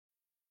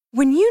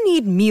When you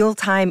need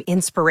mealtime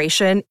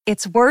inspiration,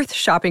 it's worth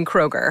shopping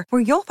Kroger,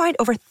 where you'll find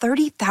over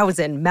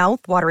 30,000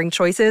 mouth-watering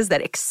choices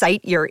that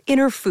excite your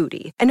inner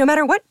foodie. And no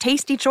matter what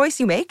tasty choice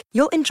you make,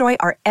 you'll enjoy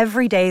our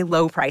everyday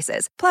low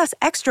prices, plus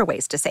extra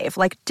ways to save,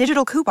 like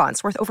digital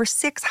coupons worth over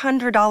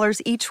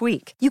 $600 each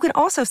week. You can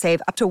also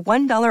save up to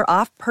 $1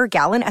 off per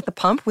gallon at the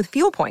pump with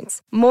fuel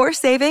points. More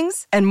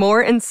savings and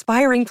more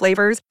inspiring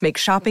flavors make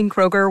shopping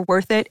Kroger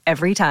worth it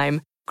every time.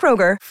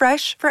 Kroger,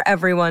 fresh for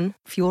everyone.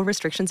 Fuel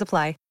restrictions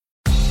apply.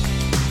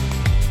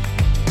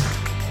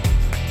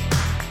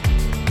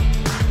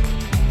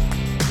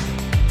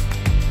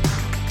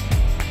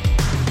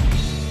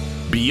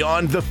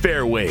 Beyond the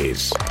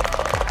Fairways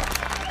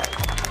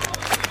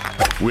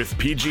with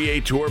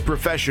PGA Tour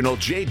professional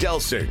Jay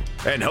Delsing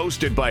and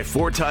hosted by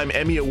four-time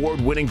Emmy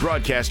Award-winning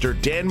broadcaster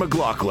Dan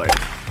McLaughlin.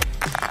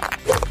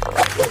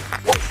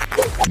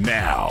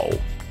 Now,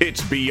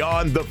 it's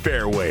Beyond the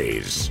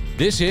Fairways.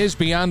 This is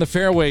Beyond the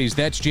Fairways.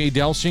 That's Jay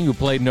Delsing, who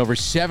played in over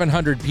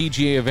 700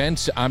 PGA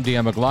events. I'm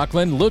Dan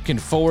McLaughlin. Looking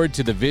forward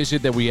to the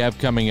visit that we have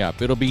coming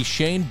up. It'll be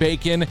Shane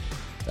Bacon,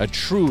 a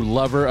true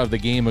lover of the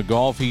game of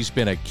golf. He's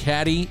been a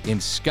caddy in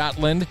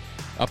Scotland,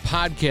 a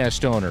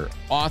podcast owner,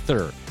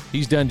 author.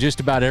 He's done just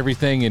about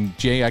everything. And,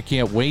 Jay, I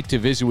can't wait to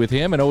visit with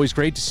him, and always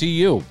great to see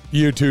you.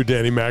 You too,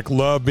 Danny Mac.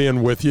 Love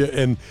being with you.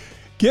 And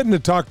getting to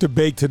talk to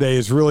Bake today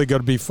is really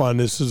going to be fun.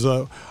 This is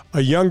a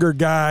younger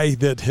guy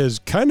that has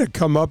kind of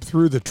come up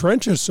through the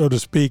trenches, so to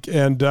speak,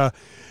 and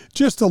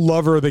just a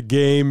lover of the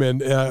game,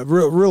 and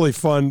really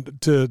fun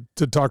to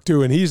talk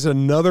to. And he's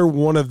another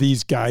one of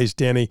these guys,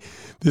 Danny,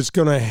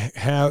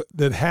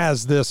 that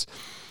has this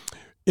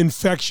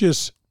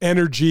infectious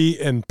energy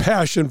and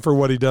passion for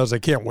what he does. I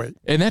can't wait.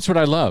 And that's what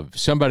I love.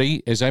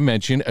 Somebody, as I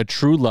mentioned, a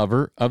true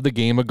lover of the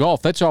game of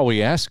golf. That's all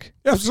we ask.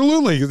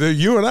 Absolutely.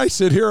 You and I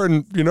sit here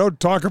and,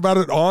 talk about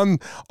it on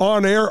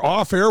air,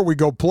 off air. We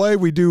go play.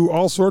 We do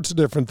all sorts of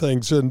different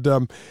things. And,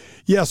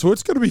 so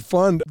it's going to be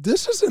fun.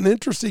 This is an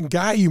interesting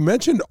guy. You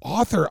mentioned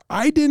author.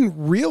 I didn't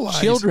realize.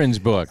 Children's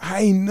book.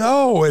 I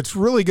know. It's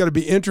really going to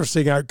be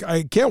interesting.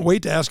 I can't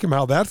wait to ask him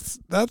how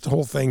that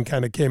whole thing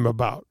kind of came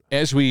about.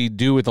 As we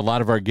do with a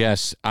lot of our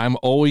guests, I'm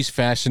always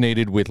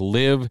fascinated with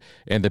LIV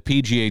and the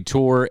PGA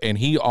Tour, and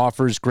he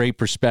offers great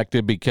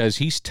perspective because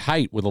he's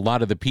tight with a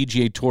lot of the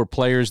PGA Tour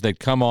players that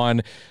come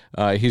on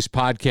his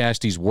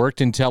podcast. He's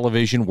worked in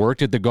television,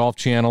 worked at the Golf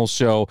Channel,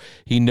 so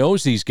he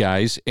knows these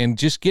guys, and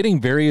just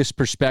getting various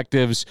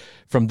perspectives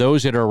from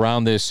those that are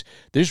around this,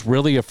 there's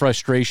really a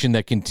frustration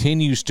that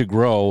continues to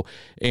grow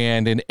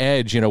and an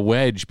edge and a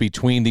wedge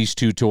between these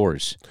two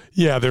tours.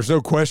 Yeah, there's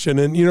no question.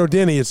 And,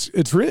 Danny,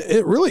 it's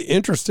really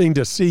interesting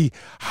to see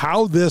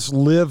how this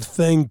LIV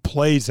thing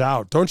plays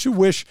out. Don't you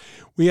wish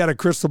we had a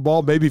crystal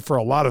ball maybe for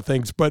a lot of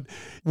things, but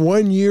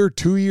 1 year,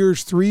 2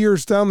 years, 3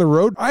 years down the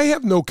road, I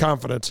have no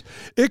confidence.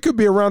 It could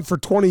be around for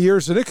 20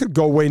 years and it could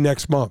go away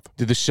next month.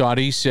 Did the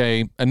Saudis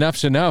say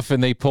enough's enough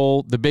and they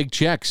pull the big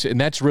checks?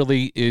 And that's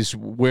really is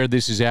where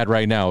this is at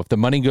right now. If the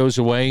money goes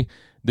away,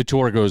 the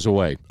tour goes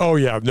away. Oh,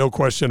 yeah, no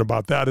question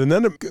about that. And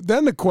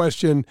then the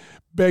question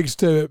begs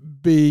to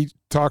be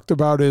talked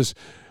about is,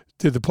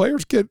 did the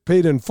players get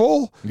paid in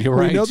full? You're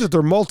right. We know that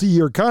they're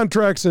multi-year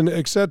contracts and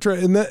et cetera.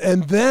 And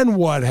then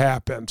what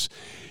happens?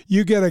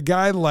 You get a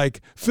guy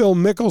like Phil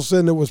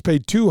Mickelson that was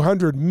paid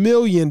 $200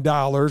 million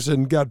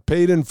and got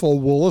paid in full,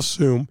 we'll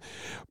assume.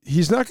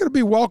 He's not going to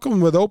be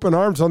welcomed with open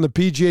arms on the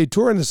PGA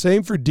Tour, and the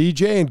same for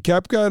DJ and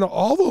Koepka and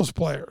all those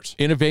players.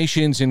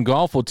 Innovations in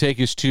golf will take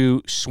us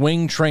to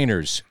swing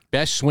trainers.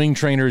 Best swing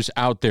trainers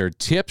out there.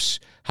 Tips,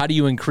 how do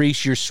you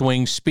increase your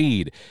swing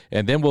speed?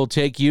 And then we'll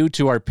take you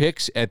to our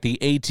picks at the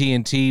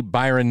AT&T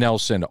Byron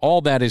Nelson.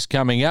 All that is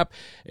coming up.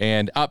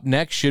 And up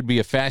next should be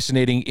a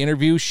fascinating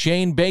interview.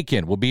 Shane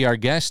Bacon will be our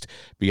guest.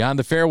 Beyond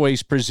the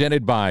Fairways,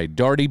 presented by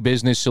Daugherty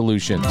Business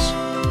Solutions.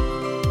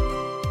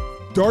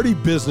 Daugherty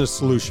Business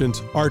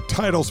Solutions, our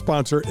title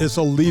sponsor, is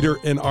a leader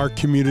in our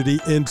community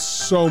in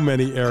so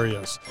many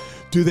areas.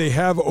 Do they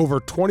have over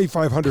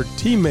 2,500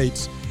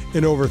 teammates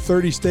in over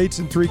 30 states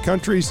and 3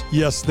 countries?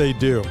 Yes, they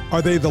do.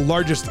 Are they the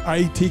largest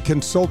IT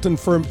consultant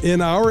firm in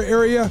our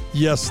area?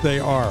 Yes, they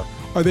are.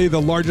 Are they the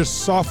largest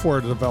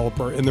software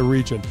developer in the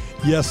region?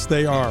 Yes,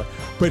 they are.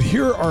 But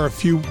here are a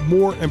few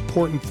more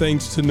important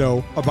things to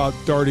know about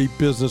Daugherty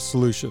Business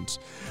Solutions.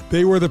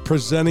 They were the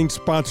presenting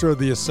sponsor of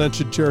the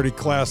Ascension Charity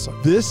Classic.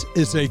 This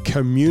is a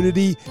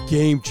community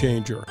game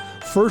changer.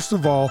 First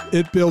of all,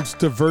 it builds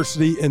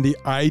diversity in the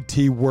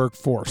IT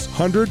workforce.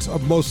 Hundreds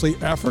of mostly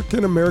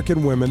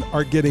African-American women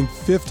are getting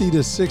 $50,000 to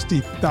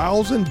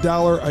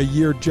 $60,000 a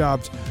year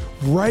jobs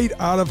right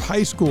out of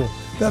high school.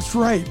 That's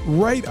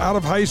right out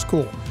of high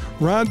school.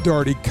 Ron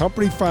Daugherty,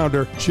 company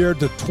founder, chaired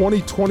the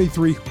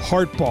 2023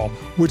 Heart Ball,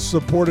 which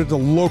supported the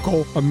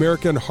local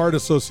American Heart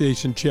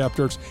Association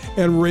chapters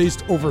and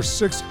raised over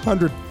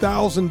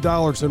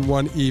 $600,000 in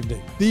one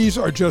evening. These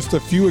are just a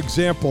few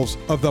examples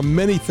of the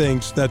many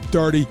things that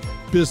Daugherty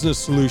Business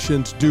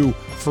Solutions do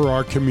for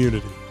our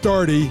community.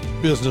 Daugherty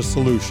Business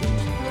Solutions.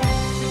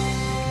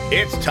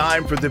 It's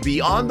time for the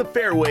Beyond the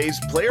Fairways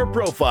player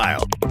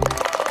profile.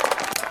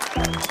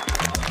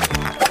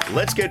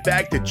 let's get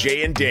back to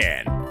Jay and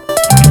Dan.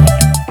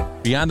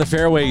 Beyond the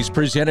Fairways,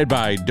 presented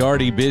by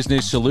Daugherty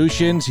Business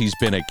Solutions. He's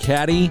been a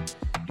caddy,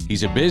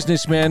 he's a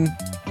businessman,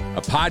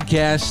 a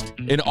podcast,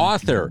 an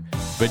author.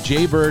 But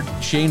Jay Bird,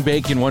 Shane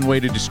Bacon, one way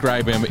to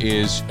describe him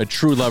is a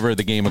true lover of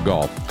the game of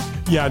golf.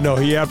 Yeah, no,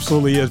 he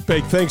absolutely is.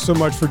 Bake, thanks so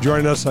much for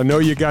joining us. I know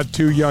you got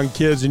 2 young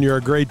kids, and you're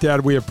a great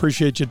dad. We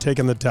appreciate you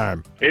taking the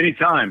time.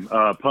 Anytime.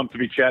 Pumped to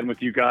be chatting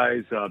with you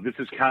guys. This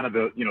is kind of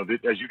the,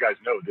 as you guys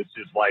know, this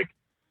is like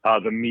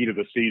the meat of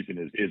the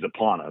season is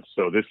upon us.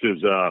 So this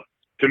is,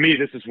 to me,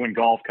 this is when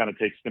golf kind of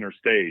takes center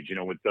stage,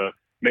 with the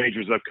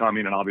majors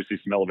upcoming and obviously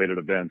some elevated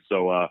events.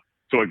 So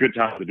a good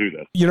time to do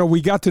this.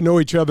 We got to know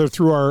each other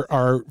through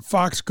our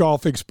Fox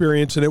Golf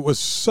experience, and it was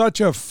such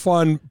a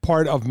fun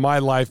part of my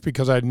life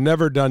because I'd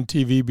never done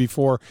TV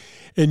before,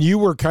 and you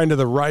were kind of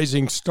the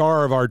rising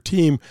star of our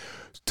team.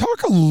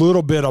 Talk a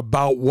little bit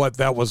about what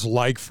that was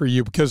like for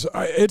you, because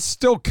it's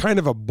still kind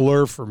of a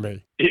blur for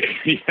me.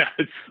 Yeah,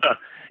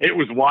 it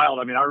was wild.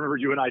 I mean, I remember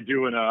you and I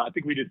doing, I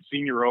think we did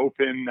Senior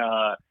Open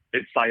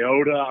at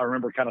Scioto. I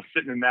remember kind of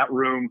sitting in that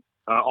room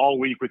all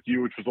week with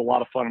you, which was a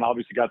lot of fun, and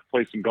obviously got to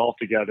play some golf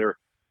together.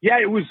 Yeah,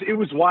 it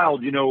was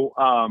wild. When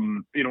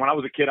I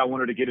was a kid, I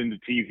wanted to get into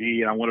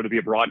TV and I wanted to be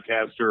a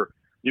broadcaster,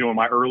 in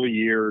my early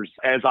years.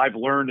 As I've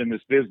learned in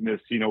this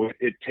business,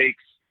 it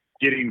takes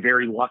getting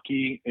very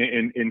lucky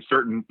in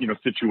certain,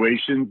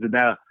 situations. And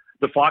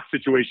the Fox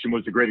situation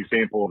was a great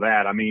example of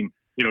that. I mean,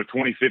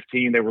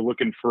 2015, they were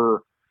looking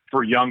for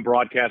young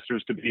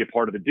broadcasters to be a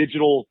part of the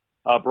digital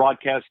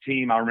broadcast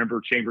team. I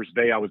remember Chambers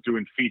Bay, I was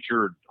doing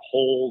featured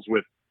holes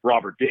with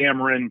Robert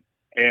Dameron,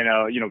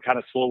 and kind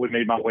of slowly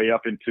made my way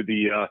up into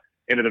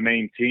the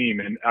main team.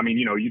 And I mean,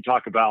 you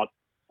talk about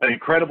an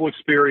incredible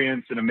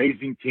experience, an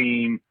amazing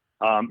team.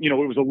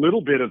 It was a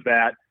little bit of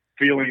that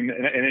feeling,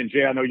 and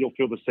Jay, I know you'll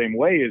feel the same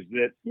way, is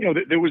that,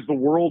 there was the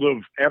world of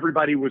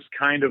everybody was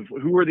kind of,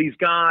 who are these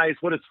guys?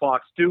 What is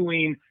Fox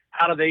doing?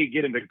 How do they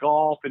get into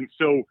golf? And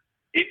so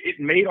it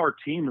made our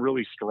team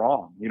really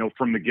strong,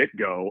 from the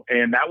get-go.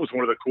 And that was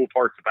one of the cool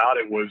parts about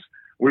it, was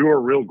we were a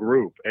real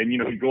group. And,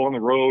 you'd go on the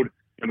road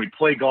and we'd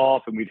play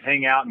golf and we'd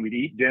hang out and we'd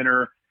eat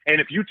dinner. And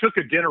if you took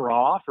a dinner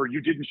off or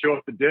you didn't show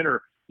up to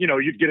dinner,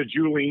 you'd get a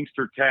Julie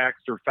Inkster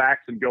text or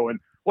fax and going,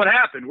 what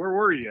happened? Where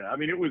were you? I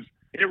mean,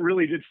 it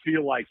really did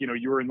feel like,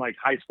 you were in like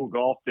high school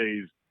golf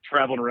days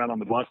traveling around on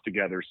the bus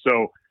together.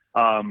 So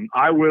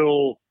I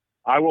will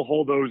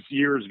hold those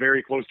years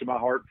very close to my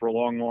heart for a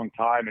long, long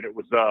time. And it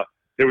was a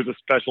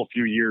special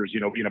few years,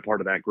 being a part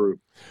of that group.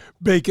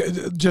 Bake,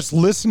 just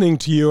listening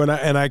to you, and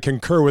I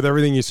concur with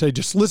everything you say,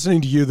 just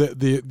listening to you,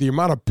 the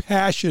amount of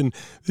passion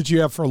that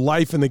you have for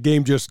life in the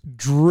game just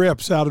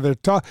drips out of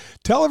it.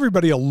 Tell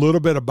everybody a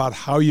little bit about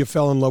how you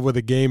fell in love with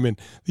the game and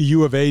the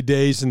U of A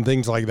days and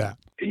things like that.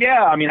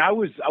 Yeah, I mean, I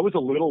was a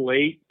little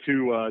late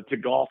to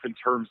golf in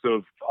terms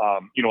of,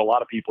 a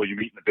lot of people you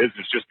meet in the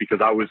business, just because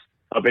I was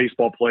a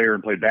baseball player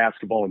and played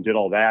basketball and did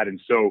all that.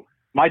 And so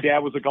my dad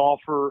was a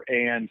golfer,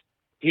 and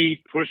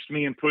he pushed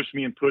me and pushed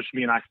me and pushed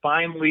me. And I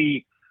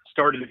finally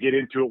started to get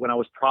into it when I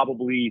was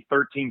probably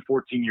 13,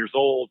 14 years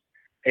old,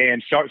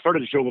 and started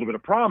to show a little bit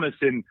of promise,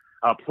 and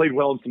played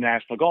well in some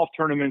national golf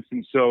tournaments.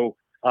 And so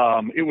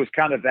it was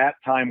kind of that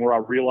time where I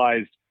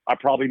realized I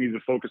probably needed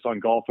to focus on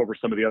golf over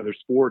some of the other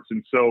sports.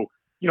 And so,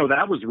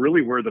 that was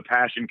really where the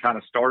passion kind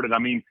of started. I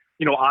mean,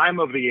 I'm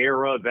of the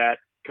era that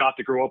got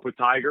to grow up with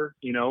Tiger,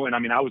 and I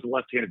mean, I was a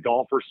left-handed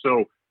golfer.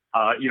 So,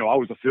 I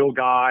was a Phil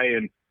guy,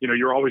 and,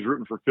 you're always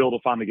rooting for Phil to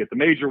finally get the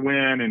major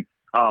win. And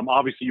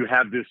obviously you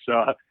have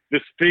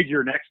this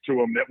figure next to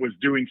him that was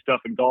doing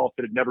stuff in golf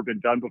that had never been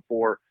done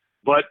before.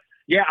 But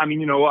yeah, I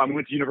mean, I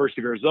went to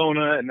University of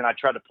Arizona, and then I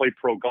tried to play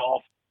pro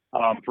golf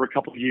for a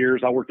couple of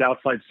years. I worked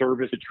outside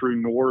service at True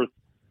North,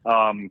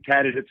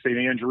 caddied at St.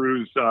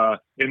 Andrews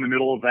in the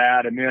middle of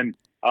that. And then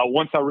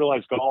once I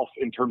realized golf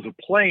in terms of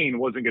playing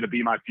wasn't going to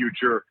be my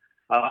future,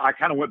 I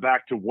kind of went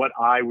back to what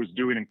I was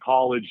doing in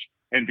college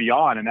and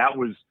beyond. And that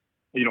was,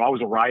 I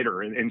was a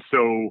writer. And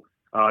so,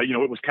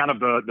 it was kind of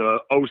the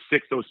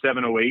 06,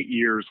 07, 08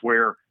 years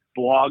where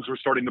blogs were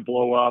starting to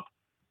blow up.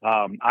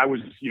 I was,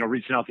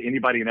 reaching out to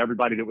anybody and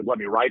everybody that would let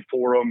me write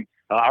for them.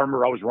 I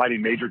remember I was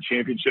writing major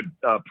championship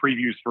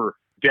previews for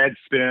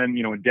Deadspin,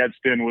 and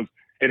Deadspin was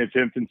in its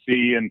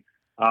infancy. And,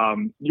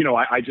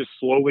 I just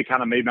slowly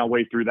kind of made my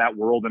way through that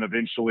world, and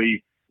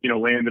eventually,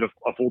 landed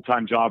a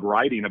full-time job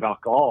writing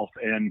about golf.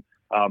 And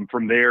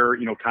from there,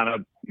 kind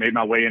of made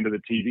my way into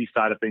the TV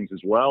side of things as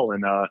well.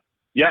 And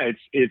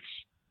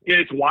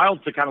it's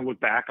wild to kind of look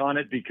back on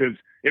it, because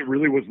it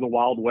really was the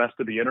Wild West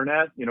of the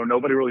internet.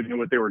 Nobody really knew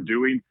what they were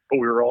doing, but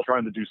we were all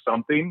trying to do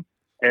something.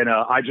 And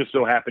I just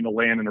so happened to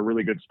land in a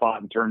really good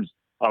spot in terms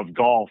of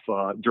golf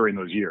during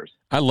those years.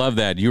 I love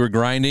that. You were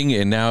grinding,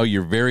 and now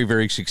you're very,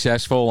 very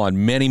successful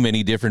on many,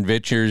 many different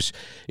ventures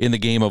in the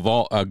game of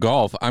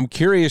golf. I'm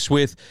curious,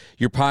 with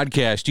your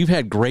podcast, you've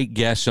had great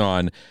guests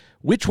on.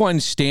 Which one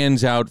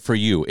stands out for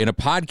you? In a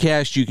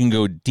podcast, you can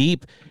go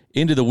deep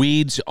into the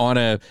weeds on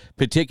a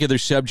particular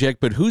subject,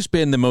 but who's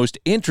been the most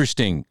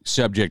interesting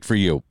subject for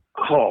you?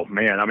 Oh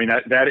man, I mean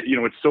that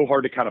it's so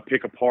hard to kind of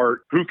pick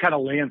apart who kind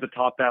of lands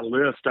atop that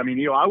list. I mean,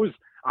 I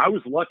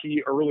was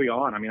lucky early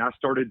on. I mean, I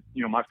started,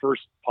 my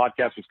first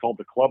podcast was called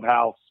The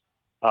Clubhouse.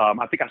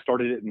 I think I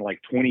started it in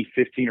like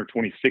 2015 or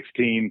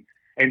 2016.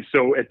 And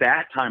so at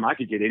that time I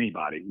could get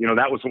anybody.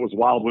 That was what was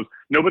wild, was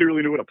nobody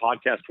really knew what a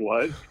podcast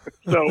was.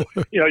 So,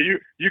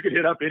 you could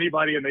hit up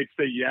anybody and they'd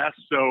say yes.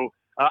 So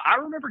I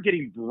remember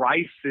getting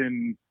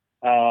Bryson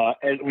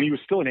when he was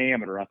still an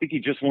amateur. I think he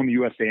just won the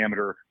U.S.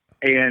 Amateur.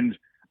 And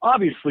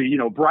obviously,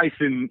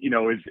 Bryson,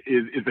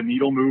 is a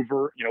needle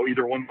mover,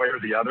 either one way or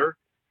the other.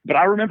 But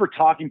I remember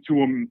talking to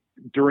him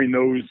during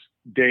those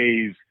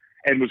days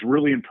and was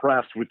really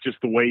impressed with just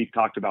the way he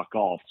talked about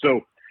golf.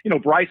 So,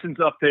 Bryson's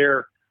up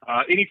there.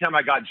 Anytime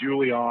I got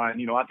Julie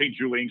on, I think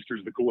Julie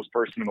Inkster's the coolest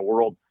person in the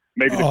world.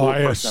 Maybe the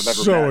coolest person I've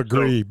ever met. So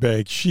agree,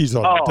 Bake. She's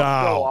a doll. So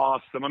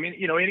awesome. I mean,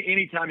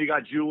 anytime you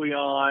got Julie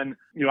on,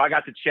 I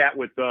got to chat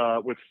with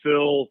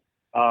Phil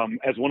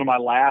as one of my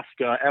last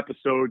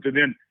episodes. And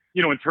then,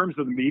 in terms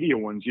of the media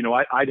ones,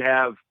 I'd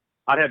have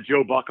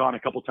Joe Buck on a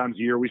couple times a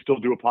year. We still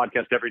do a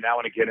podcast every now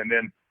and again. And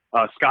then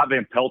Scott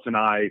Van Pelt and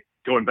I,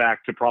 going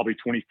back to probably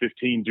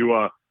 2015, do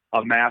a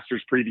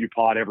Masters preview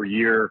pod every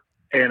year.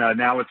 And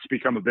now it's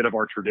become a bit of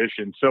our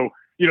tradition. So,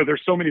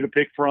 there's so many to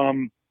pick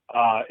from.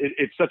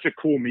 It's such a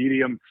cool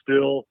medium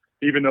still,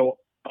 even though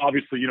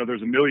obviously,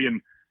 there's a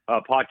million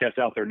podcasts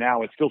out there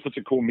now. It's still such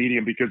a cool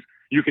medium because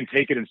you can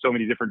take it in so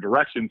many different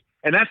directions.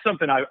 And that's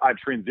something I've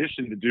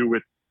transitioned to do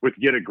with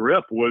Get a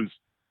Grip was,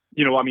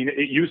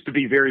 it used to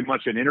be very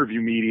much an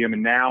interview medium.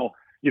 And now,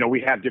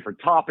 we have different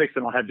topics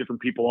and I'll have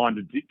different people on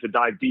to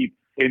dive deep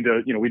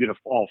into, we did a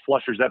all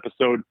Flushers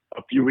episode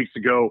a few weeks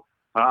ago.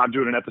 I'm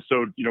doing an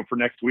episode, for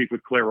next week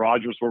with Claire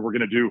Rogers where we're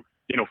going to do,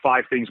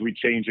 5 things we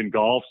change in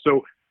golf.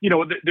 So,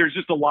 there's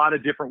just a lot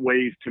of different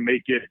ways to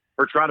make it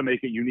or try to make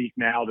it unique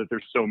now that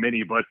there's so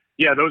many. But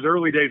yeah, those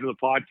early days of the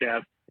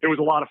podcast, it was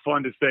a lot of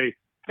fun to say,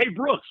 hey,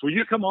 Brooks, will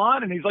you come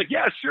on? And he's like,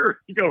 yeah, sure.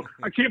 You go,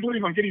 I can't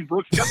believe I'm getting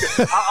Brooks.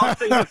 I'll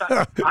say this.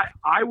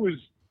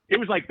 It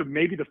was like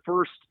maybe the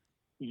first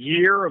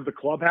year of the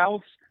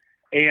Clubhouse,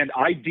 and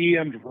I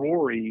DM'd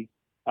Rory.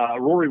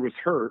 Rory was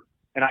hurt.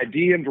 And I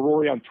DM'd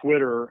Rory on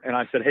Twitter and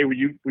I said, hey, will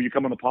you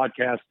come on the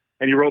podcast?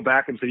 And he wrote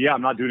back and said, yeah,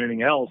 I'm not doing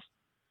anything else.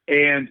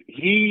 And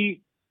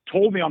he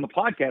told me on the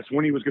podcast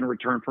when he was going to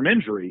return from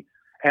injury.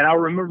 And I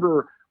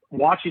remember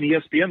watching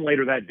ESPN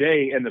later that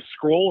day, and the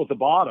scroll at the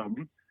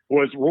bottom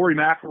was Rory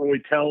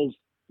McIlroy tells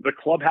the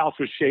Clubhouse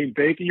with Shane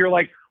Bake. And you're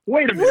like,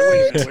 wait a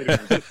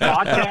minute. This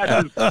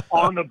podcast is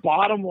on the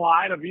bottom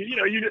line of,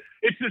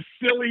 it's a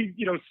silly,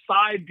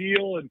 side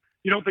deal. And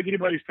you don't think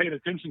anybody's paying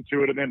attention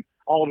to it, and then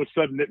all of a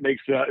sudden it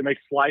makes a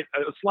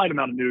slight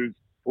amount of news.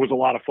 It was a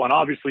lot of fun.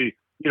 Obviously,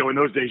 in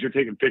those days you're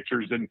taking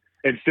pictures and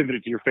sending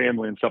it to your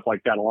family and stuff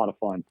like that. A lot of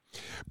fun.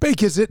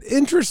 Bake, is it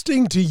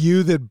interesting to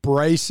you that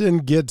Bryson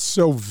gets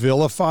so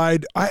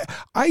vilified?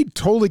 I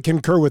totally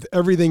concur with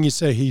everything you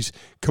say. He's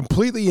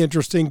completely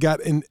interesting,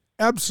 got an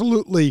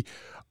absolutely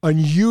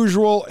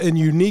unusual and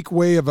unique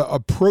way of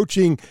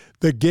approaching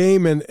the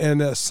game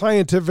and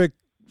scientific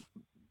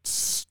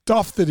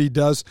stuff that he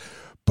does.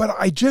 But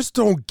I just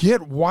don't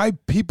get why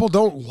people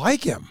don't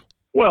like him.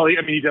 Well,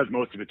 I mean, he does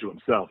most of it to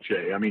himself,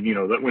 Jay. I mean,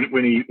 that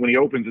when he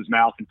opens his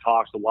mouth and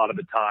talks a lot of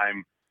the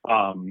time,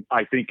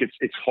 I think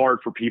it's hard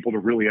for people to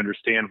really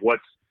understand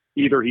what's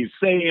either he's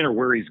saying or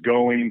where he's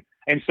going.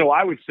 And so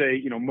I would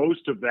say,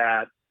 most of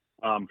that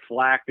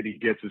flack that he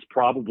gets is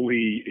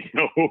probably,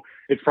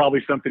 it's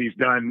probably something he's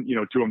done,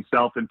 to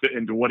himself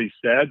and to what he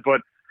said.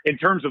 But in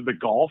terms of the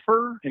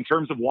golfer, in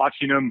terms of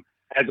watching him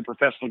as a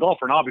professional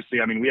golfer, and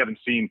obviously, I mean, we haven't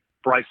seen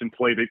Bryson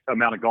play the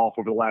amount of golf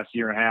over the last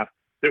year and a half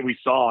that we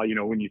saw,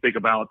 when you think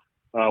about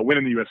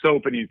winning the U.S.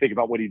 Open, you think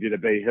about what he did at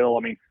Bay Hill.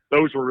 I mean,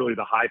 those were really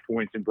the high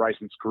points in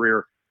Bryson's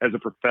career as a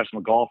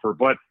professional golfer.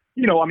 But,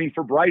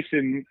 for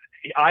Bryson,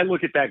 I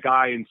look at that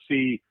guy and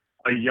see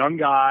a young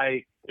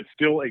guy that's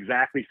still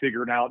exactly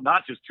figuring out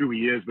not just who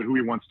he is, but who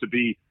he wants to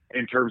be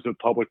in terms of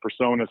public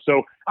persona.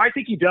 So I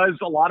think he does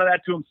a lot of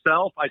that to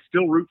himself. I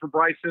still root for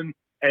Bryson,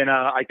 and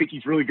I think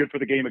he's really good for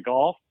the game of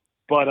golf.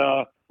 But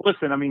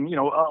listen, I mean,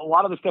 a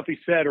lot of the stuff he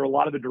said or a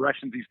lot of the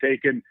directions he's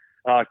taken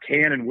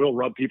can and will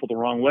rub people the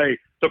wrong way.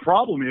 The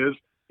problem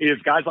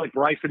is guys like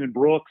Bryson and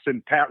Brooks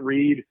and Pat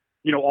Reed,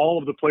 all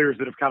of the players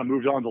that have kind of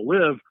moved on to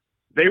live,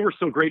 they were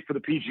so great for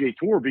the PGA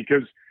Tour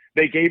because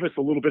they gave us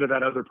a little bit of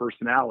that other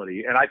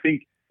personality. And I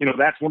think,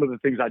 that's one of the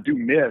things I do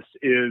miss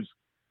is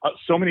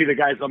so many of the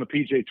guys on the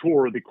PGA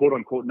Tour, the quote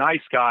unquote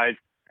nice guys.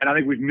 And I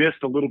think we've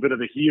missed a little bit of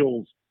the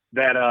heels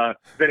that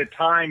at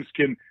times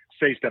can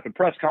say stuff in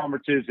press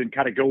conferences and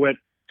kind of go at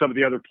some of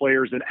the other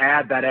players and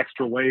add that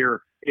extra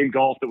layer in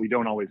golf that we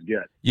don't always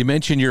get. You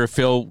mentioned you're a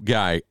Phil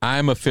guy.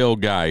 I'm a Phil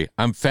guy.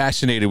 I'm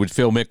fascinated with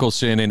Phil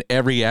Mickelson and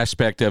every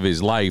aspect of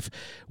his life.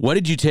 What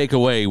did you take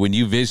away when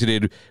you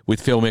visited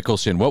with Phil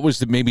Mickelson? What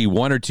was maybe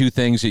one or two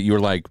things that you were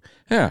like,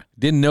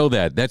 didn't know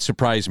that. That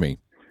surprised me.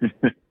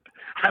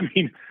 I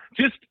mean,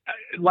 just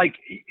like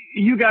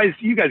you guys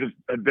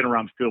have been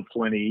around Phil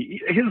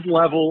plenty. His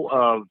level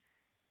of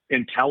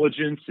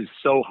intelligence is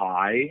so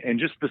high, and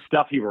just the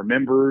stuff he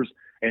remembers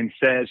and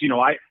says.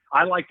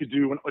 I like to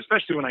do,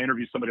 especially when I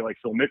interview somebody like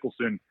Phil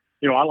Mickelson,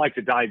 I like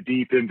to dive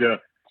deep into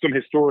some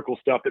historical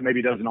stuff that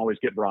maybe doesn't always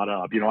get brought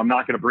up. I'm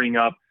not going to bring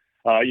up,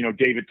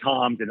 David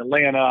Toms in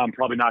Atlanta. I'm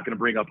probably not going to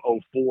bring up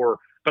 04,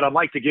 but I'd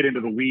like to get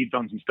into the weeds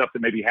on some stuff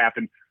that maybe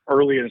happened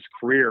early in his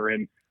career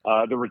and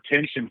the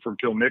retention from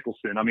Phil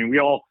Mickelson. I mean,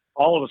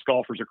 all of us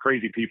golfers are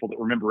crazy people that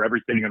remember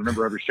everything and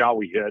remember every shot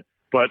we hit,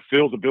 but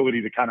Phil's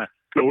ability to kind of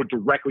go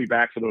directly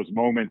back to those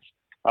moments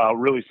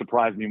really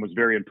surprised me and was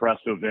very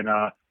impressive. And,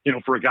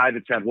 for a guy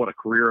that's had a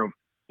career of,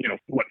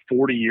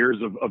 40 years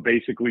of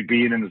basically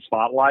being in the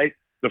spotlight,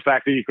 the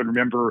fact that he could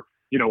remember,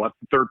 a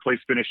third place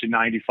finish in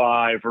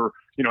 95 or,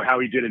 how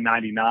he did in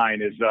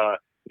 99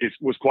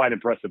 was quite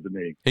impressive to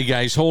me. Hey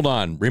guys, hold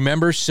on.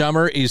 Remember,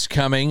 summer is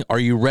coming. Are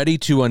you ready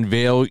to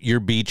unveil your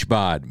beach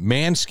bod?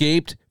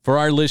 Manscaped, for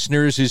our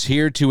listeners, is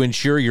here to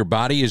ensure your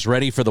body is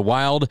ready for the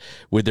wild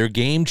with their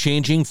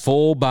game-changing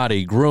full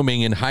body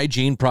grooming and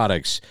hygiene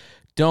products.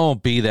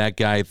 Don't be that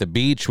guy at the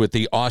beach with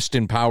the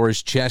Austin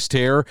Powers chest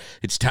hair.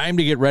 It's time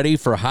to get ready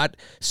for hot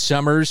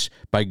summers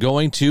by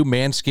going to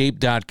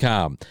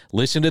manscaped.com.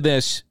 Listen to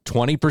this,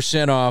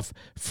 20% off,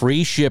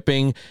 free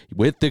shipping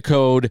with the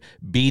code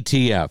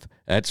BTF.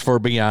 That's for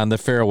Beyond the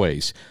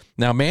Fairways.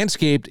 Now,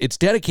 Manscaped, it's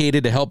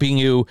dedicated to helping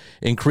you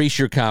increase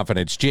your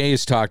confidence. Jay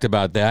has talked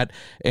about that,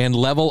 and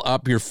level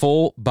up your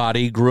full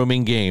body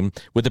grooming game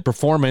with the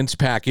Performance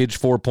Package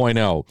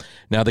 4.0.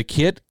 Now, the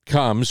kit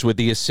comes with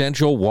the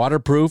essential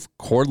waterproof,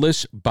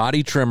 cordless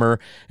body trimmer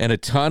and a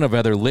ton of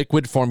other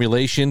liquid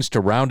formulations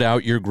to round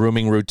out your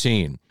grooming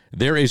routine.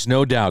 There is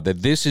no doubt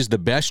that this is the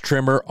best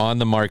trimmer on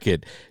the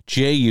market.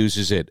 Jay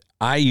uses it.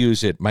 I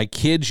use it. My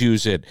kids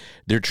use it.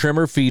 Their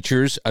trimmer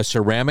features a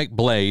ceramic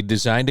blade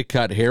designed to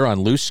cut hair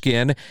on loose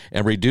skin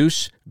and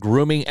reduce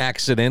grooming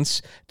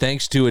accidents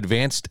thanks to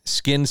advanced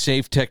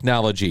skin-safe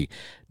technology.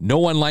 No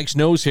one likes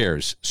nose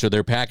hairs, so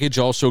their package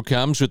also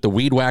comes with the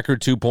Weed Whacker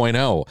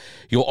 2.0.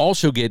 You'll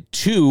also get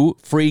 2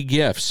 free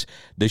gifts: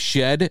 the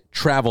Shed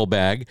Travel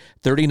Bag,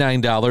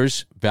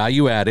 $39,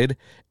 value added,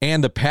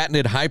 and the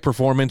patented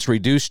high-performance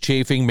reduced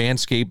chafing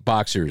Manscaped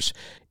Boxers.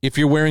 If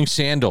you're wearing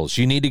sandals,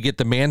 you need to get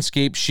the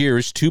Manscaped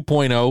Shears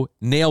 2.0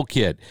 Nail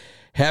Kit.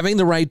 Having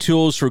the right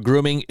tools for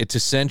grooming, it's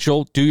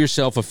essential. Do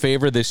yourself a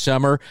favor this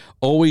summer.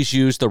 Always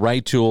use the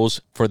right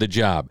tools for the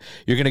job.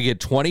 You're going to get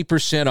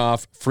 20%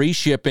 off, free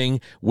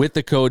shipping with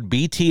the code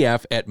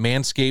BTF at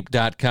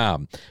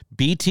manscaped.com.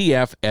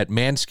 BTF at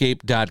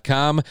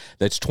manscaped.com.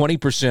 That's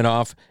 20%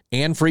 off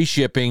and free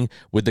shipping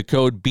with the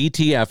code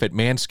BTF at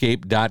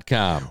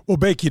manscaped.com. Well,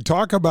 Bake, you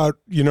talk about,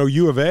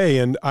 U of A,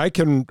 and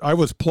I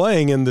was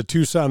playing in the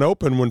Tucson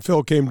Open when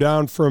Phil came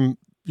down from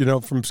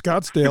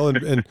Scottsdale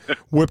and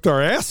whipped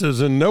our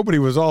asses, and nobody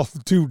was all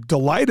too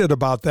delighted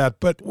about that.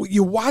 But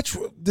you watch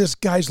this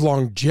guy's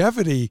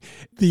longevity,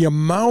 the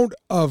amount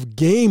of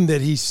game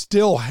that he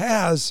still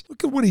has.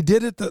 Look at what he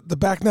did at the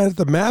back nine at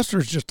the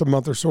Masters just a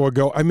month or so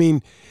ago. I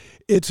mean,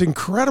 it's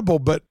incredible,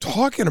 but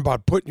talking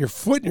about putting your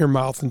foot in your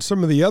mouth and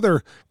some of the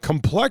other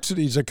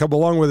complexities that come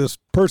along with his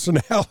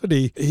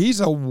personality, he's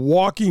a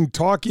walking,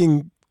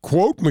 talking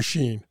quote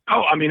machine.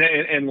 Oh, I mean,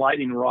 and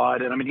lightning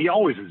rod. And I mean, he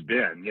always has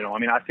been,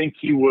 I think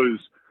he was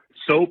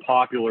so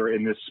popular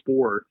in this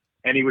sport,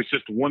 and he was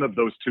just one of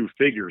those two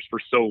figures for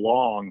so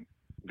long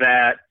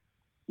that,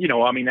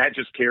 that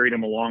just carried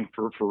him along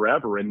for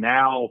forever. And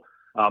now,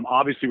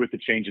 obviously with the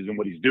changes in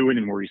what he's doing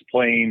and where he's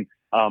playing,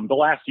 the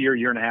last year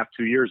and a half,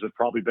 2 years have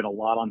probably been a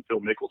lot on Phil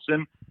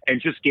Mickelson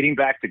and just getting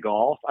back to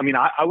golf. I mean,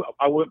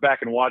 I went back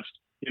and watched,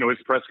 his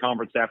press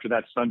conference after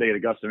that Sunday at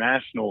Augusta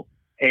National,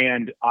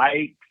 and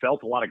I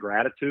felt a lot of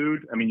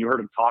gratitude. I mean, you heard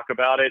him talk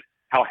about it,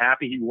 how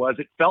happy he was.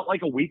 It felt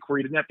like a week where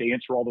he didn't have to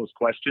answer all those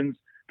questions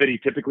that he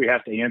typically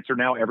has to answer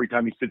now every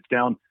time he sits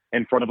down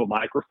in front of a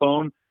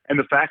microphone. And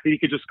the fact that he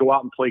could just go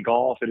out and play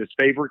golf at his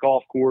favorite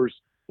golf course,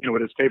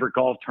 at his favorite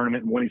golf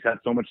tournament, and when he's had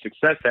so much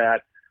success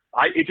at,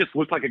 it just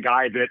looked like a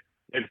guy that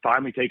had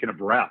finally taken a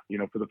breath,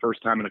 for the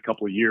first time in a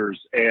couple of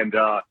years. And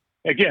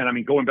again, I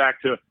mean, going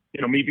back to,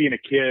 me being a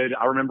kid,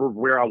 I remember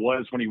where I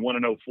was when he won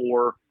in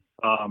 04.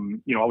 I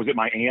was at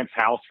my aunt's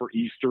house for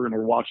Easter, and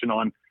we're watching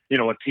on, a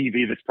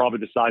TV that's probably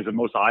the size of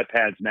most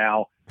iPads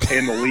now,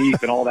 and the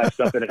Leaf and all that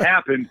stuff that had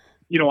happened.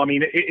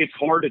 It's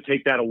hard to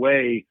take that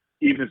away,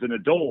 even as an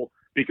adult,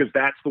 because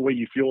that's the way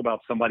you feel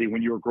about somebody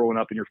when you were growing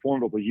up in your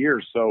formidable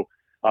years. So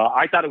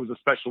I thought it was a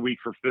special week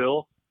for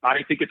Phil.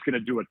 I think it's going to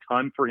do a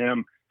ton for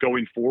him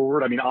going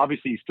forward. I mean,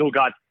 obviously, he's still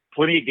got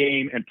plenty of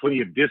game and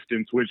plenty of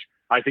distance, which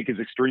I think is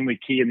extremely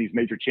key in these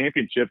major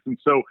championships. And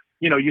so,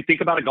 you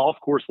think about a golf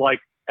course like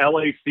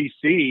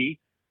LACC,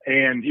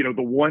 and,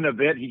 the one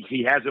event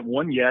he hasn't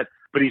won yet,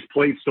 but he's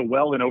played so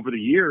well in over the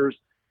years.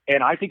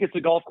 And I think it's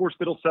a golf course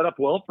that'll set up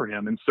well for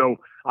him. And so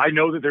I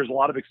know that there's a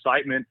lot of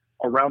excitement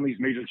around these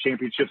major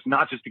championships,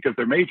 not just because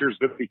they're majors,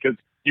 but because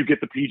you get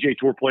the PGA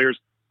Tour players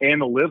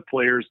and the LIV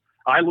players.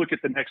 I look at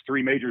the next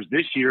 3 majors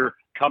this year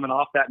coming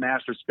off that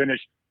Masters finish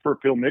for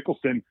Phil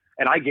Mickelson.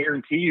 And I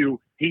guarantee you,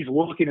 he's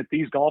looking at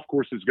these golf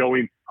courses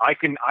going, I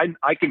can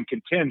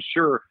contend,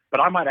 sure,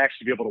 but I might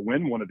actually be able to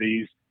win one of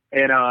these.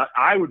 And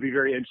I would be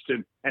very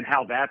interested in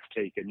how that's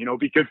taken,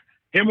 because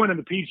him winning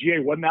the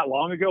PGA wasn't that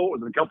long ago.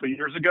 It was a couple of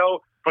years ago,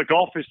 but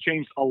golf has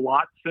changed a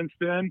lot since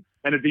then.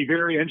 And it'd be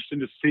very interesting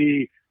to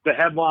see the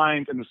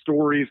headlines and the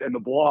stories and the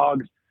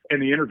blogs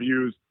and the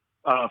interviews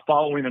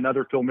following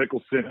another Phil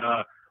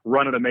Mickelson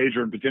run at a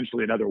major and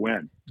potentially another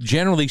win.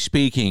 Generally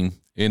speaking,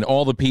 in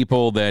all the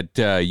people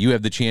that you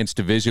have the chance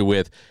to visit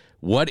with,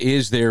 what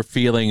is their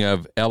feeling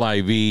of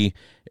LIV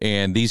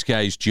and these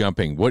guys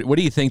jumping? What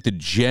do you think the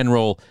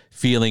general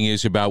feeling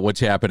is about what's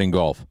happening in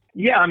golf?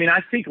 Yeah, I mean,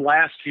 I think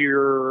last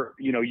year,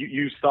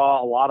 you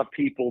saw a lot of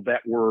people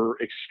that were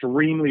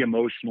extremely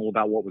emotional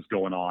about what was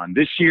going on.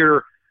 This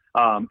year,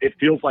 it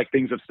feels like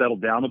things have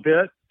settled down a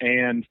bit.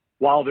 And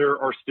while there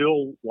are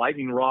still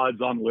lightning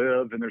rods on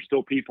LIV and there's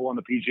still people on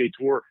the PGA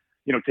Tour,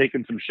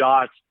 taking some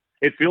shots,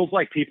 it feels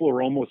like people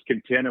are almost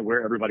content at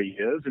where everybody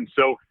is. And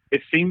so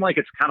it seemed like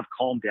it's kind of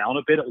calmed down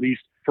a bit, at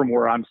least from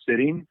where I'm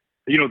sitting.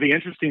 The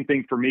interesting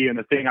thing for me and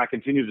the thing I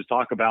continue to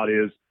talk about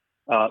is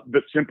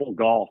the simple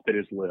golf that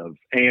is LIV.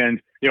 And,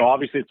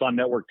 obviously it's on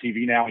network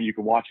TV now and you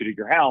can watch it at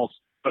your house,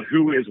 but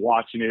who is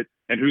watching it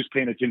and who's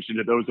paying attention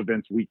to those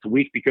events week to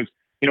week? Because,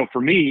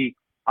 for me,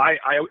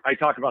 I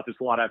talk about this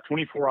a lot. I have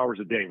 24 hours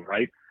a day,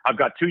 right? I've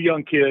got 2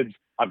 young kids.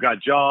 I've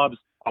got jobs.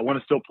 I want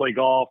to still play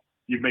golf.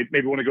 You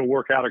maybe want to go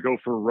work out or go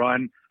for a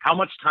run. How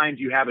much time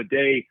do you have a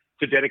day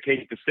to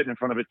dedicate to sitting in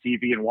front of a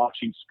TV and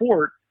watching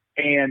sport?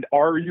 And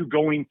are you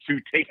going to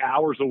take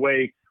hours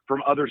away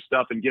from other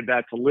stuff and give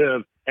that to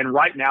LIV? And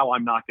right now,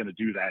 I'm not going to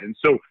do that. And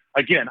so,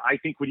 again, I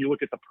think when you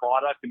look at the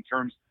product in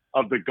terms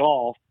of the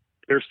golf,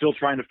 they're still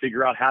trying to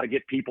figure out how to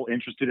get people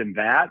interested in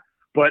that.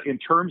 But in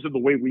terms of the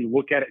way we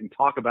look at it and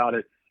talk about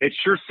it, it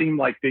sure seemed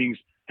like things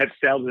had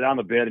settled down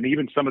a bit. And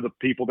even some of the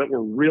people that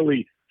were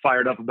really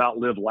fired up about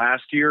LIV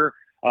last year,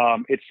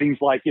 it seems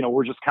like,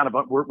 we're just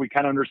we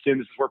kind of understand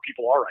this is where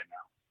people are right now.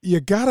 You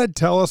got to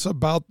tell us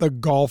about the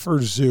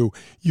Golfer Zoo.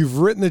 You've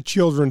written a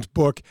children's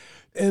book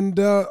and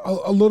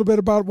a little bit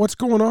about what's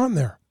going on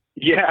there.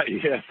 Yeah.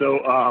 So,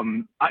 I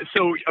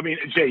mean,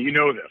 Jay, you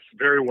know this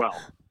very well.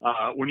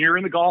 When you're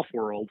in the golf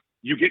world,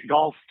 you get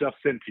golf stuff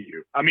sent to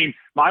you. I mean,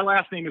 my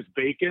last name is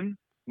Bacon.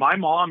 My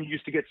mom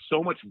used to get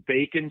so much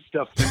bacon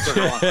stuff sent to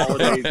her on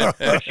holidays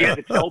that she had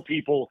to tell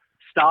people,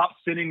 stop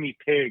sending me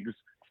pigs,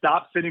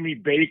 stop sending me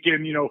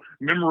bacon,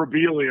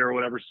 memorabilia or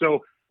whatever. So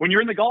when you're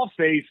in the golf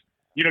space,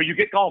 you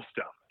get golf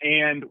stuff.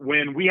 And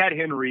when we had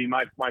Henry,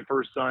 my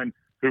first son,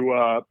 who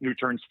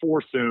turns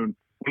 4 soon,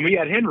 when we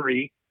had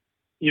Henry,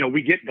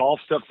 we get golf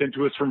stuff sent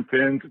to us from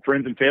friends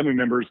and family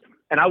members.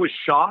 And I was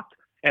shocked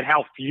at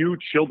how few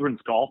children's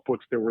golf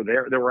books that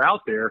were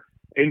out there.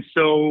 And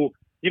so,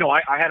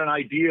 I had an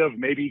idea of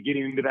maybe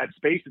getting into that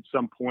space at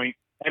some point.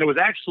 And it was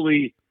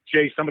actually,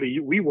 Jay, somebody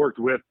we worked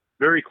with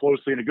very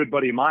closely and a good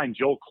buddy of mine,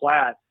 Joel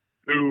Klatt,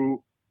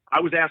 who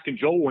I was asking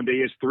Joel one day,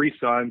 he has 3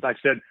 sons. I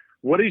said,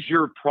 what is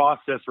your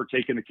process for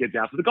taking the kids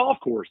out to the golf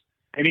course?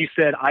 And he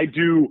said, I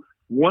do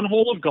 1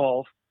 hole of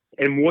golf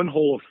and 1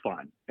 hole of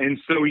fun. And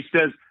so he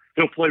says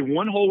he'll play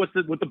 1 hole with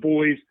the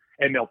boys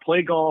and they'll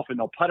play golf and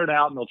they'll putt it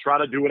out and they'll try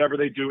to do whatever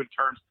they do in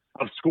terms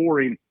of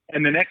scoring.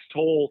 And the next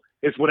hole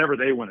is whatever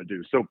they want to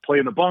do. So play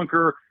in the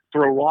bunker,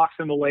 throw rocks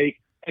in the lake.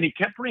 And he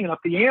kept bringing up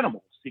the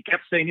animals. He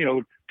kept saying,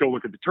 go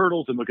look at the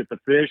turtles and look at the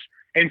fish.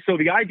 And so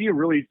the idea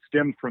really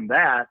stemmed from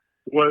that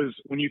was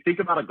when you think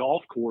about a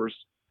golf course,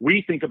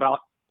 we think about,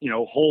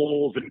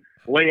 holes and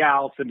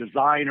layouts and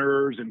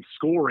designers and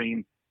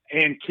scoring.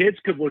 And kids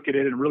could look at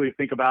it and really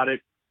think about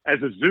it as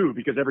a zoo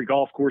because every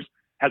golf course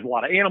has a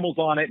lot of animals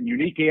on it and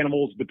unique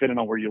animals depending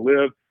on where you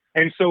live.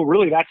 And so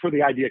really that's where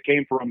the idea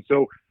came from.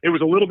 So it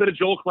was a little bit of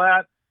Joel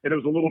Klatt and it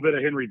was a little bit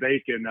of Henry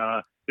Bacon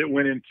that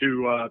went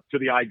into to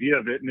the idea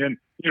of it. And then,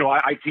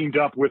 I teamed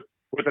up with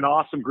an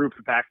awesome group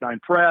at Back Nine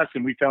Press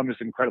and we found this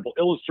incredible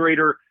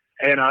illustrator.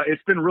 And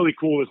it's been really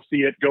cool to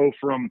see it go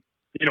from,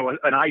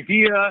 an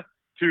idea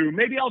to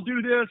maybe I'll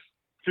do this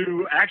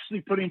to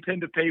actually putting pen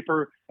to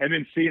paper and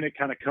then seeing it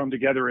kind of come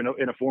together in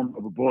a form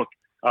of a book.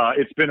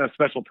 It's been a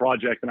special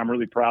project and I'm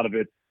really proud of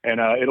it. And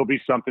it'll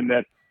be something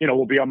that,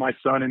 will be on my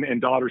son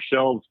and daughter's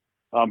shelves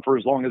for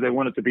as long as they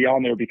want it to be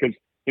on there because,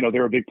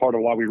 they're a big part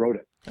of why we wrote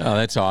it. Oh,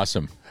 that's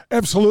awesome.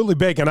 Absolutely,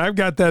 Bacon. I've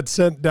got that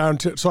sent down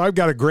to, so I've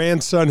got a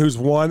grandson who's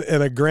 1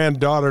 and a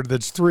granddaughter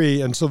that's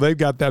 3. And so they've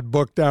got that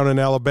book down in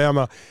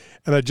Alabama.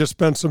 And I just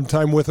spent some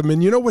time with him.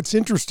 And what's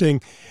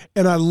interesting,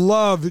 and I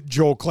love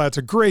Joel Klatt's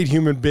a great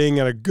human being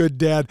and a good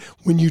dad.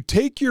 When you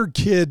take your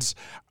kids,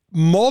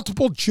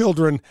 multiple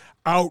children,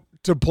 out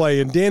to play,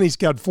 and Danny's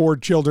got 4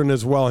 children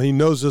as well. He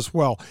knows this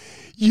well.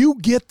 You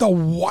get the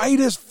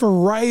widest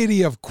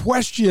variety of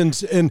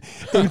questions and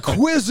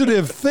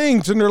inquisitive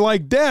things, and they're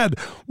like, Dad,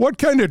 what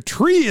kind of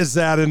tree is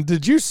that? And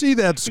did you see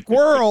that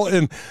squirrel?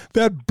 And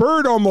that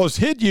bird almost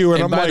hit you.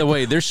 And I'm by the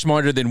way, they're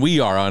smarter than we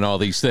are on all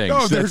these things.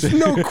 No, there's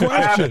no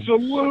question.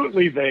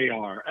 Absolutely they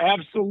are.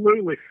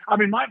 Absolutely. I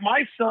mean,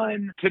 my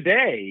son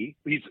today,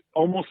 he's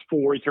almost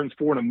 4. He turns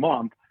 4 in a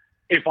month.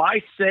 If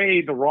I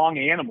say the wrong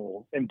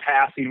animal in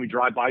passing, we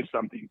drive by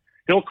something,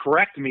 he'll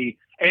correct me.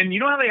 And you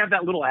know how they have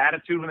that little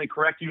attitude when they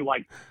correct you,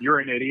 like you're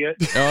an idiot?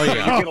 Oh,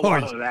 yeah. You get a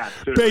lot of that,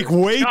 too.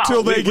 Wait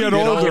till they get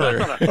older.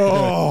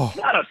 It's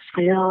not a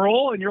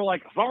squirrel. And you're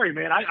like, sorry,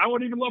 man, I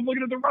wouldn't even love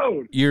looking at the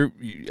road. You're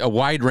a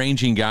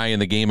wide-ranging guy in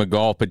the game of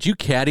golf, but you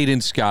caddied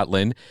in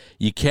Scotland.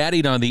 You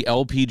caddied on the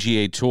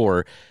LPGA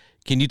Tour.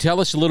 Can you tell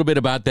us a little bit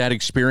about that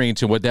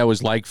experience and what that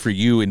was like for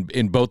you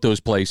in both those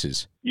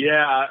places?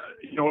 Yeah,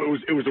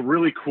 it was a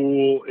really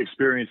cool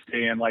experience,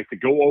 Dan, like to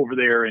go over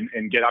there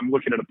and get, I'm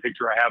looking at a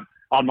picture I have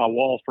on my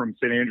wall from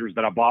St. Andrews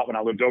that I bought when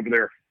I lived over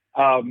there.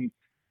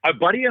 My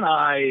buddy and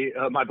I,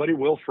 my buddy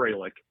Will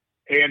Freilich,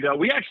 and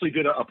we actually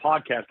did a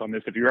podcast on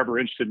this if you're ever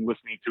interested in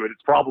listening to it.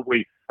 It's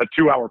probably a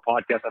 2-hour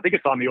podcast. I think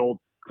it's on the old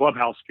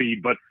Clubhouse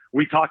feed, but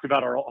we talked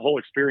about our whole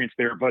experience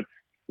there. But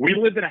we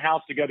lived in a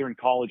house together in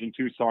college in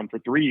Tucson for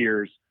 3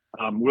 years.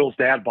 Will's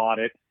dad bought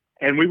it,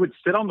 and we would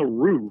sit on the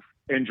roof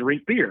and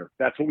drink beer.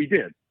 That's what we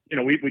did.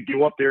 We'd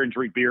go up there and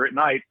drink beer at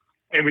night,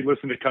 and we'd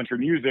listen to country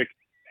music.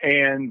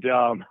 And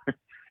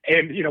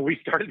we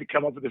started to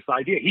come up with this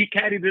idea. He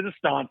caddied at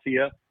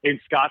Estancia in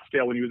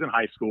Scottsdale when he was in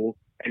high school,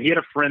 and he had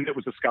a friend that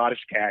was a Scottish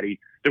caddy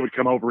that would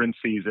come over in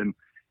season.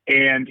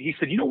 And he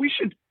said, we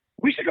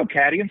should go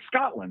caddy in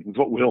Scotland, is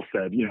what Will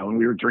said, and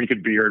we were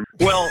drinking beer.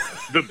 Well,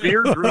 the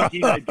beer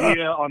drinking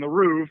idea on the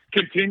roof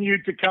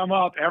continued to come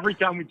up every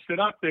time we'd sit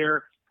up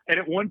there. And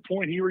at one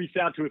point he reached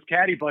out to his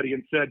caddy buddy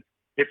and said,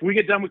 if we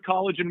get done with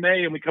college in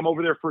May and we come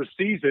over there for a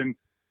season,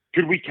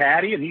 could we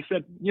caddy? And he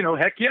said,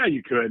 heck yeah,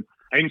 you could.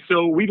 And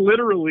so we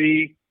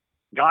literally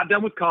got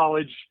done with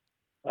college.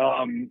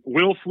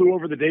 Will flew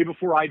over the day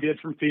before I did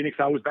from Phoenix.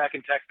 I was back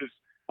in Texas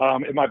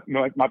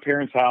at my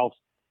parents' house.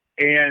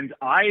 And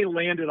I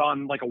landed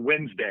on like a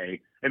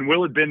Wednesday, and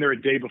Will had been there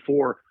a day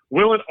before.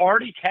 Will had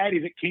already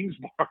caddied at Kings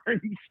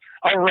Barnes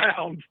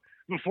around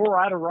before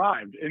I'd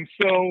arrived. And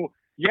so,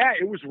 yeah,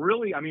 it was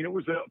really, it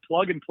was a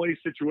plug and play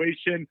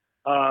situation.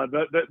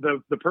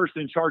 The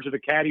person in charge of the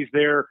caddies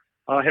there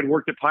had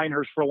worked at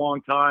Pinehurst for a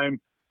long time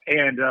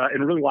and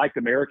really liked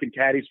American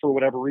caddies for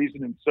whatever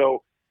reason. And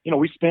so,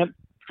 we spent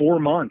 4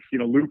 months,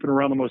 looping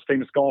around the most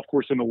famous golf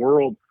course in the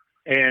world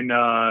and,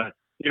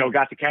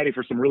 got to caddy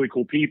for some really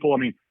cool people.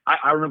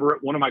 I remember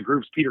one of my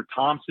groups, Peter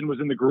Thompson was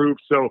in the group.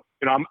 So,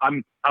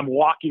 I'm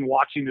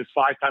watching this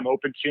 5-time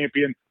Open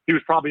champion. He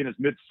was probably in his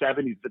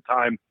mid-70s at the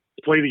time,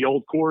 play the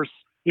old course.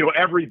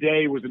 Every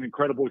day was an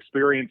incredible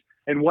experience.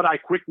 And what I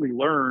quickly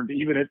learned,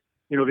 even at,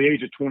 the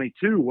age of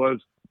 22, was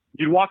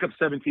you'd walk up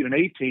 17 and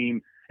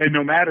 18, and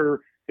no matter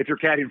if you're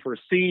caddying for a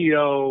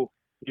CEO,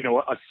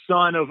 a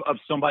son of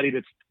somebody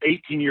that's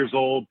 18 years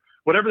old,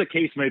 whatever the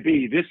case may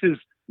be, this is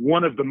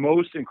one of the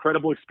most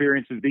incredible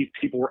experiences these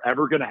people were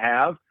ever going to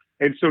have.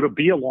 And so to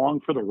be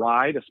along for the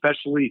ride,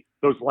 especially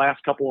those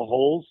last couple of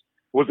holes,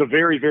 was a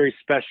very, very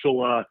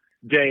special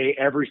day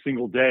every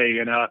single day.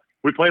 And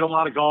we played a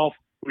lot of golf.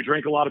 We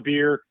drank a lot of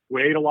beer.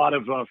 We ate a lot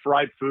of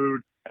fried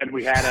food. And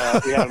we had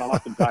an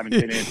awesome time in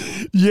St.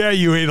 Andrews. Yeah,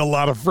 you ate a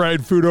lot of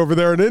fried food over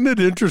there. And isn't it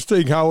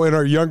interesting how in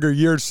our younger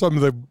years, some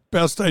of the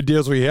best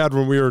ideas we had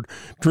when we were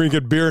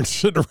drinking beer and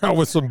sitting around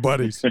with some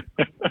buddies.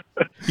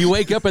 You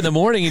wake up in the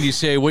morning and you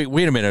say,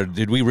 wait a minute,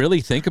 did we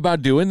really think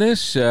about doing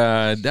this?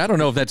 I don't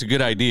know if that's a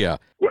good idea.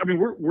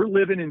 We're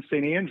living in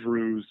St.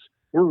 Andrews.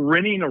 We're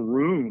renting a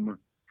room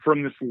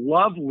from this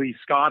lovely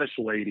Scottish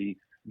lady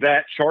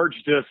that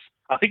charged us,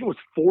 I think it was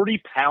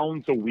 40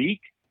 pounds a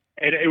week.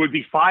 And it would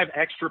be 5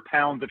 extra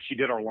pounds if she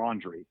did our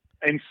laundry.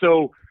 And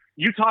so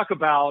you talk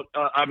about,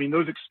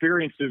 those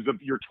experiences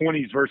of your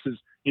 20s versus,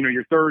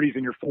 your 30s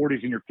and your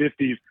 40s and your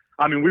 50s.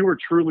 We were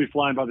truly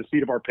flying by the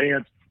seat of our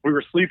pants. We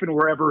were sleeping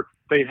wherever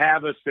they'd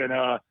have us.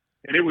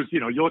 And it was,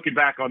 you're looking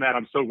back on that,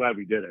 I'm so glad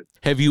we did it.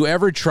 Have you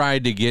ever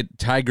tried to get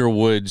Tiger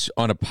Woods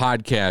on a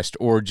podcast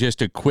or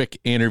just a quick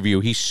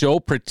interview? He's so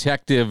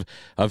protective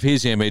of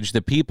his image.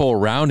 The people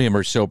around him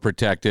are so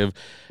protective.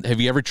 Have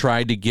you ever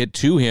tried to get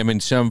to him in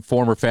some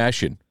form or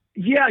fashion?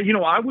 Yeah,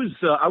 I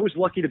was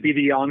lucky to be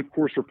the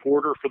on-course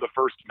reporter for the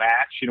first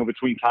match,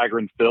 between Tiger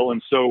and Phil.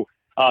 And so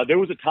there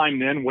was a time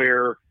then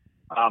where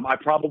I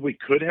probably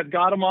could have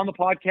got him on the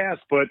podcast,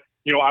 but,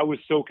 I was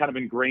so kind of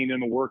ingrained in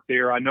the work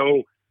there. I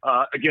know,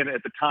 again,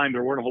 at the time,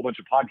 there weren't a whole bunch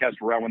of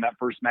podcasts around when that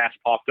first match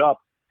popped up.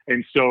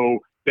 And so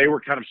they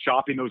were kind of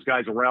shopping those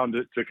guys around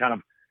to kind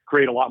of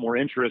create a lot more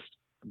interest.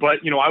 But,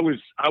 I was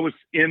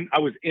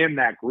in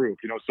that group,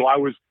 so I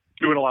was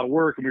doing a lot of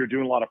work and we were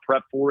doing a lot of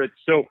prep for it.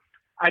 So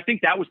I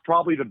think that was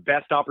probably the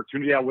best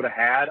opportunity I would have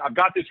had. I've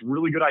got this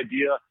really good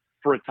idea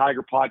for a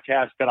Tiger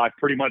podcast that I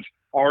pretty much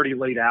already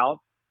laid out.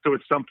 So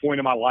at some point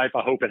in my life,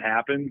 I hope it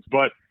happens.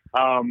 But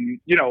I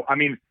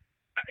mean,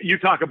 you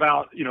talk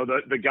about,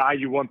 the guy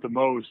you want the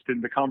most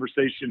and the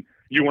conversation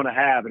you want to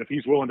have. And if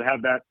he's willing to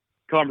have that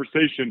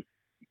conversation,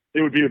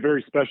 it would be a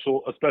very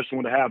special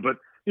one to have. But,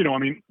 I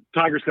mean,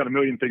 Tiger's got a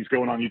million things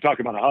going on. You talk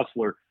about a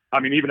hustler. I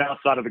mean, even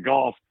outside of the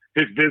golf,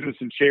 his business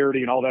and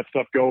charity and all that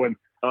stuff going,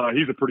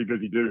 he's a pretty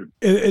busy dude.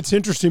 It's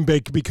interesting,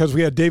 Bake, because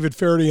we had David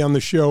Faraday on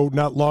the show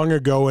not long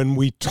ago, and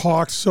we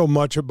talked so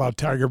much about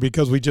Tiger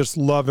because we just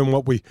love him.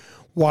 What we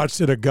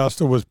watched at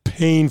Augusta was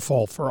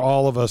painful for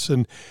all of us.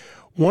 And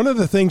one of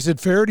the things that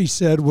Faraday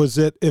said was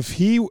that if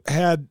he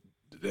had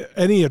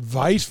any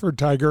advice for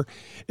Tiger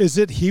is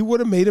that he would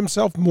have made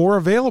himself more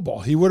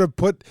available. He would have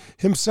put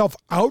himself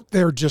out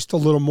there just a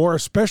little more,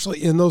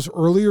 especially in those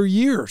earlier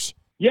years.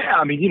 Yeah,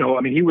 I mean,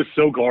 he was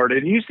so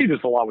guarded. And you see this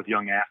a lot with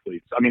young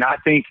athletes. I mean, I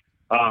think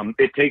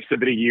it takes a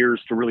bit of years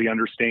to really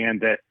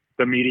understand that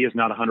the media is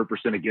not 100%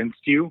 against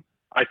you.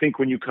 I think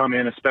when you come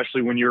in,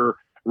 especially when you're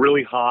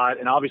really hot,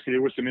 and obviously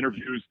there were some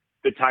interviews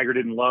that Tiger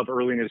didn't love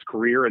early in his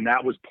career, and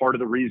that was part of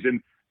the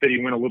reason that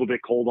he went a little bit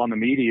cold on the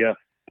media.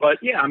 But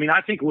yeah, I mean,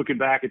 I think looking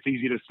back, it's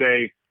easy to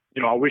say,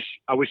 I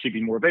wish he'd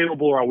be more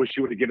available, or I wish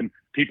he would have given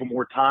people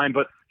more time.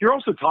 But you're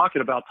also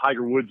talking about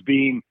Tiger Woods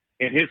being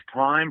in his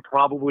prime,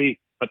 probably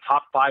a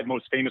top 5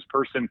 most famous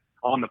person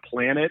on the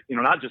planet,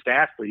 not just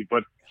athlete,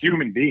 but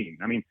human being.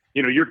 I mean,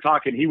 you're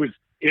talking, he was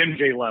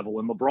MJ level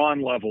and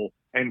LeBron level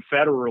and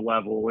Federer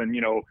level. And,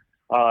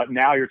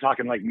 now you're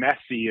talking like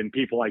Messi and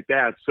people like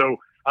that. So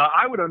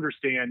I would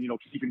understand,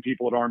 keeping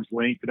people at arm's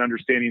length and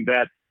understanding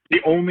that the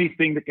only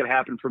thing that could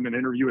happen from an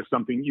interview is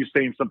you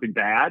saying something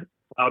bad.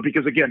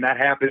 Because again, that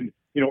happened,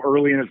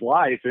 early in his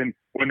life. And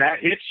when that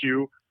hits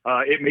you,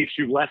 it makes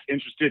you less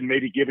interested in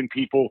maybe giving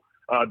people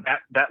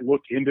that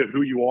look into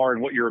who you are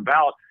and what you're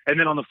about. And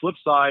then on the flip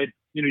side,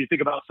 you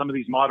think about some of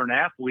these modern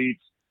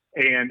athletes,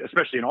 and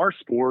especially in our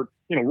sport,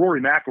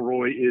 Rory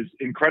McIlroy is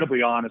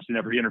incredibly honest in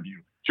every interview.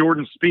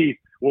 Jordan Spieth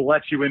will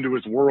let you into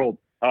his world,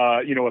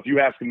 if you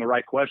ask him the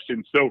right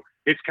questions. So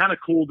it's kind of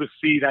cool to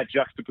see that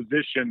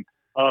juxtaposition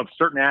of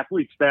certain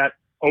athletes that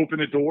open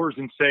the doors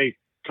and say,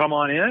 come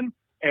on in.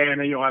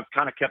 And, I've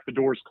kind of kept the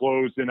doors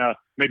closed and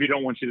maybe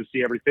don't want you to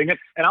see everything.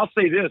 And I'll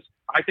say this,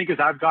 I think as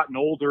I've gotten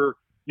older,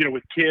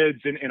 with kids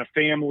and a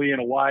family and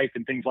a wife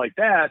and things like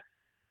that,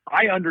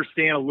 I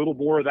understand a little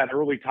more of that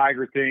early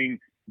Tiger thing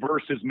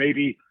versus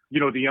maybe,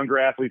 the younger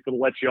athletes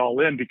that'll let you all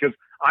in, because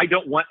I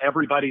don't want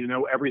everybody to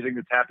know everything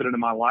that's happening in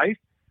my life.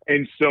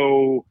 And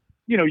so,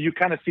 you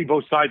kind of see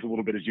both sides a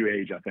little bit as you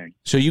age, I think.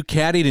 So you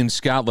caddied in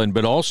Scotland,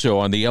 but also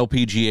on the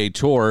LPGA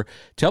Tour.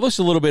 Tell us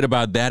a little bit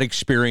about that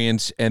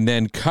experience, and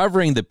then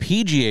covering the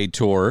PGA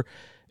Tour.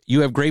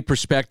 You have great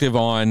perspective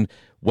on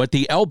what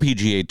the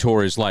LPGA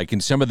Tour is like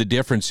and some of the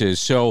differences.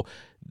 So,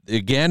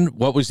 again,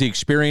 what was the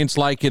experience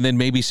like, and then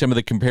maybe some of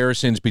the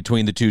comparisons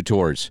between the two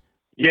tours?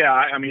 Yeah,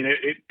 I mean,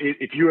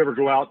 if you ever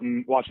go out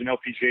and watch an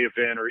LPGA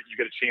event, or you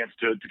get a chance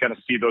to kind of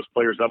see those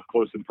players up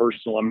close and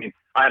personal, I mean,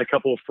 I had a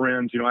couple of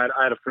friends.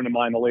 I had a friend of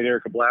mine, the late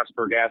Erica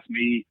Blasberg, asked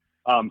me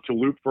to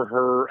loop for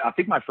her. I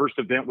think my first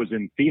event was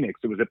in Phoenix.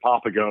 It was at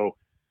Papago,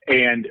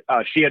 and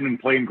she hadn't been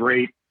playing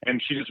great,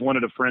 and she just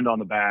wanted a friend on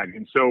the bag.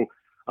 And so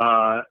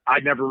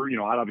I'd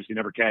obviously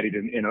never caddied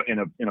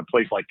in a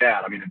place like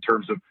that. I mean, in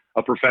terms of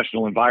a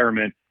professional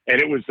environment, and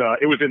it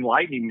was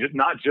enlightening,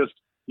 not just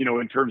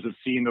in terms of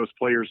seeing those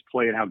players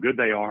play and how good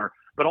they are,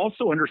 but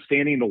also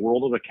understanding the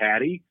world of the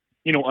caddy.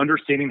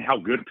 Understanding how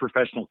good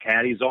professional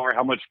caddies are,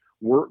 how much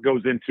work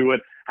goes into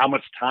it, how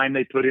much time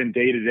they put in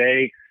day to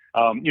day.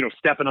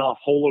 Stepping off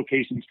hole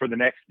locations for the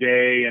next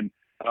day, and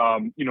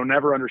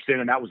never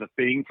understanding that was a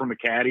thing from a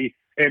caddy.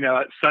 And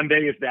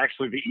Sunday is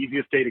actually the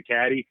easiest day to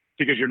caddy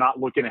because you're not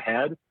looking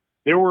ahead.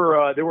 There were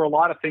a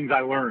lot of things I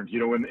learned,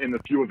 in the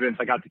few events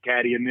I got to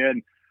caddy. And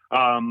then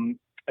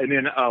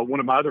one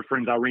of my other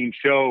friends, Irene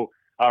Cho,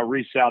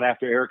 reached out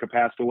after Erica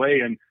passed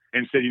away and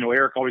said,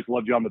 Eric always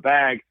loved you on the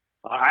bag.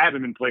 I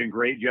haven't been playing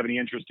great. Do you have any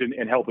interest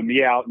in helping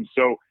me out? And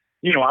so,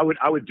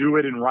 I would do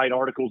it and write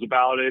articles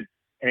about it.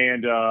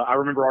 And I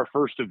remember our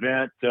first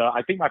event.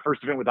 I think my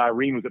first event with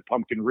Irene was at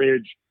Pumpkin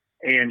Ridge,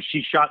 and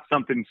she shot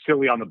something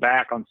silly on the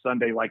back on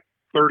Sunday, like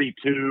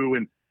 32,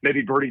 and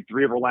maybe birdied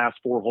 3 of her last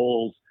 4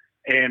 holes.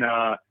 And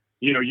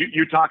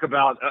you talk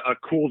about a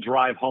cool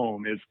drive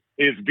home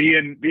is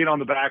being on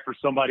the back for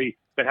somebody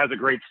that has a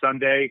great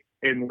Sunday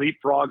and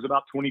leapfrogs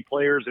about 20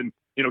 players and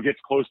gets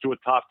close to a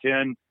top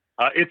 10.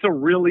 It's a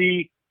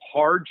really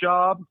hard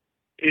job.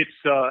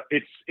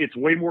 It's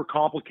way more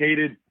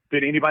complicated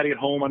than anybody at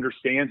home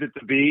understands it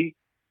to be.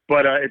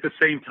 But at the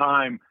same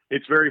time,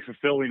 it's very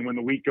fulfilling when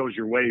the week goes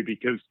your way,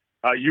 because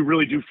you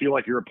really do feel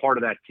like you're a part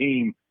of that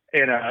team,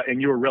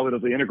 and you were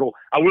relatively integral.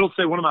 I will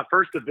say one of my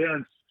first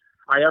events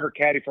I ever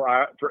caddied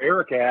for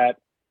Erica at,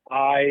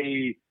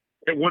 I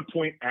at one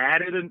point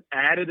added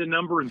a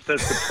number instead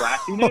of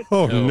subtracting it.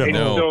 Oh, no. And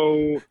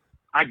so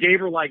I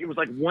gave her it was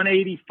like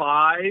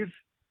 185,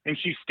 and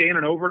she's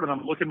standing over it, and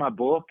I'm looking at my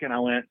book, and I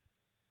went,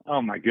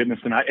 oh my goodness.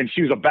 And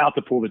she was about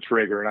to pull the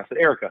trigger, and I said,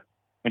 Erica,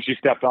 and she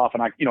stepped off,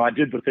 and I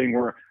did the thing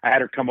where I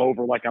had her come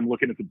over like I'm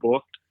looking at the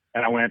book,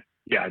 And I went,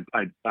 yeah,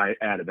 I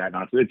added that.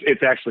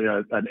 It's actually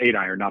an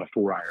 8-iron, not a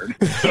 4-iron.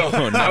 So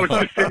I was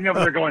just sitting over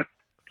there going,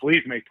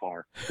 please make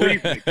par.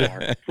 Please make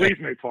par. Please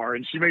make par.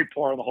 And she made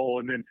par on the hole,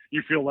 and then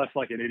you feel less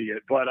like an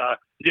idiot. But,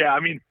 yeah, I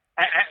mean,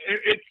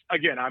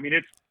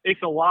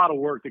 it's a lot of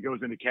work that goes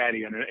into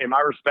caddying. And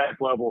my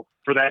respect level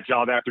for that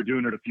job after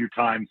doing it a few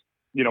times,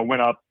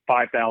 went up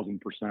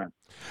 5,000%.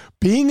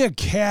 Being a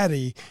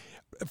caddy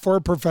for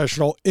a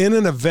professional in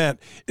an event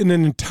in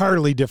an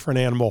entirely different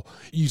animal.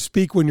 You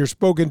speak when you're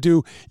spoken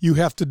to. You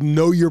have to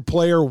know your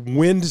player,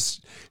 when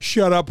to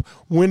shut up,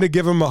 when to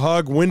give him a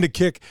hug, when to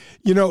kick.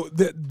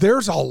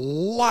 There's a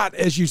lot,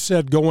 as you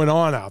said, going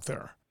on out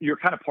there. You're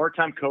kind of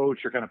part-time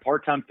coach. You're kind of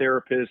part-time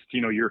therapist.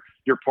 You're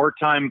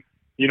part-time,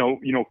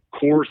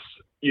 course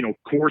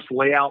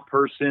layout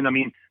person. I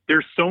mean,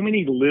 there's so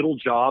many little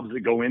jobs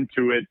that go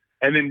into it.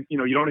 And then,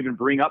 you don't even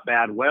bring up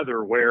bad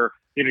weather where,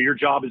 your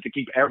job is to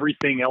keep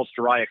everything else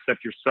dry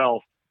except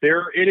yourself.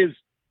 It is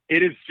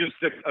just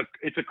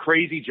it's a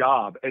crazy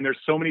job, and there's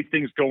so many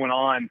things going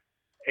on.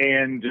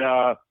 And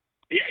I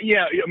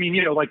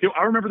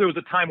remember there was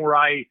a time where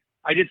I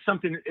did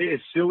something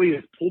as silly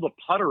as pull the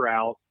putter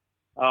out.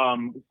 I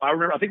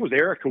think it was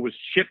Erica was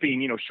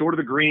chipping, short of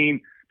the green,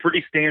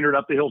 pretty standard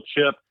up the hill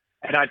chip,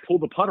 and I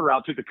pulled the putter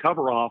out, took the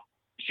cover off.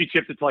 She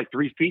chipped it to like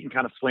 3 feet and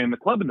kind of slammed the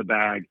club in the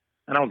bag.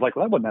 And I was like,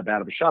 well, that wasn't that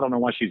bad of a shot. I don't know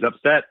why she's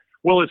upset.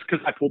 Well, it's because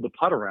I pulled the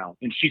putter out.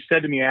 And she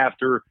said to me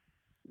after,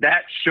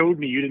 that showed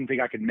me you didn't think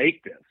I could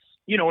make this.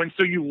 And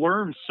so you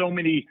learn so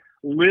many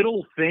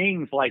little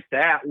things like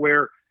that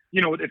where,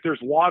 if there's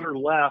water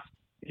left,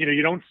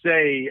 you don't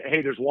say,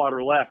 hey, there's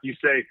water left. You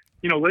say,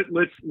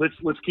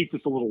 let's keep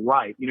this a little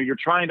right. You're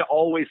trying to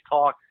always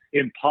talk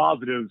in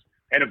positives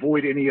and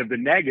avoid any of the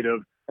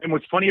negative. And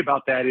what's funny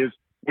about that is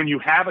when you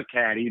have a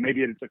caddy,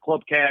 maybe it's a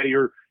club caddy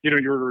or, you're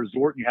at a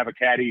resort and you have a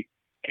caddy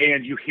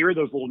and you hear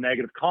those little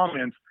negative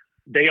comments,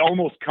 they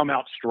almost come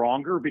out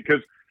stronger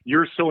because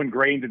you're so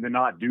ingrained in to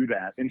not do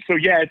that. And so,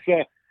 yeah,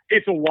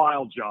 it's a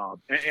wild job.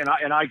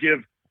 And I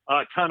give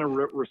a ton of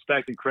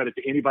respect and credit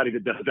to anybody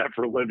that does that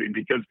for a living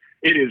because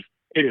it is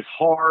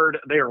hard.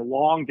 They are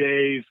long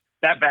days.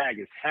 That bag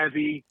is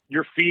heavy.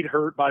 Your feet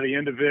hurt by the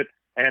end of it.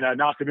 And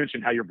not to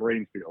mention how your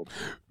brain feels.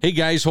 Hey,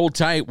 guys, hold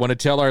tight. Want to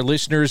tell our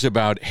listeners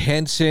about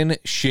Henson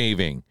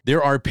Shaving.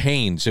 There are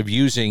pains of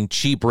using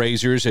cheap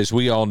razors, as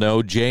we all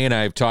know. Jay and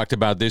I have talked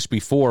about this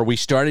before. We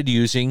started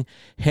using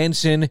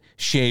Henson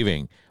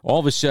Shaving. All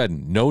of a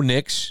sudden, no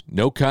nicks,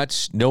 no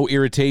cuts, no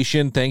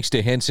irritation, thanks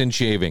to Henson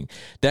Shaving.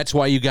 That's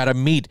why you got to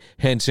meet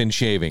Henson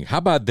Shaving. How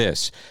about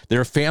this?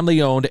 They're a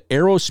family-owned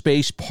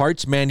aerospace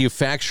parts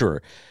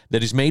manufacturer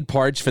that has made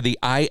parts for the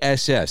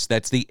ISS,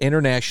 that's the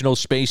International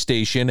Space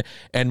Station,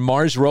 and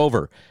Mars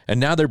rover. And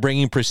now they're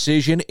bringing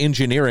precision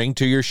engineering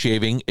to your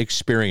shaving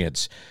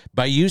experience.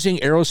 By using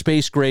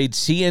aerospace-grade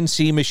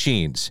CNC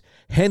machines,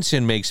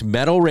 Henson makes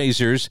metal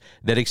razors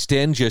that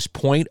extend just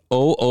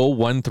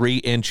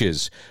 0.0013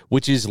 inches,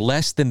 which is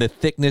less than the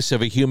thickness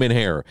of a human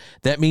hair.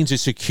 That means a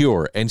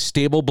secure and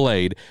stable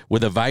blade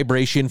with a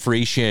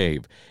vibration-free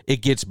shave.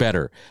 It gets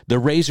better. The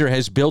razor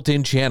has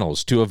built-in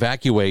channels to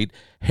evacuate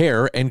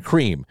hair and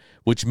cream,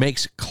 which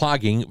makes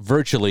clogging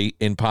virtually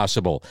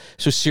impossible.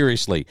 So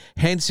seriously,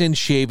 Henson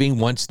Shaving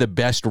wants the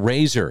best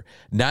razor,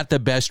 not the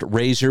best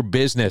razor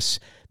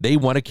business. They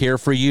want to care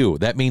for you.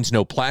 That means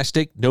no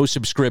plastic, no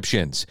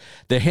subscriptions.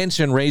 The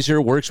Henson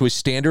razor works with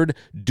standard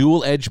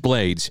dual-edge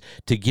blades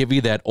to give you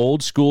that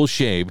old-school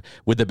shave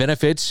with the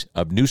benefits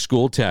of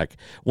new-school tech.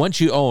 Once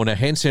you own a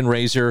Henson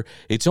razor,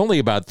 it's only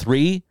about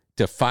 $3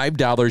 to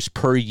 $5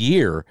 per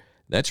year.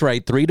 That's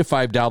right, $3 to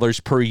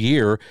 $5 per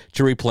year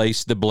to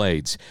replace the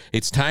blades.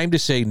 It's time to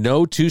say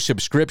no to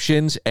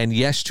subscriptions and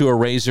yes to a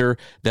razor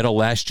that'll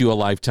last you a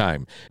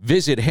lifetime.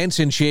 Visit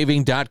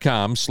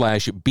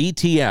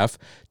HensonShaving.com/BTF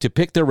to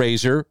pick the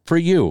razor for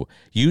you.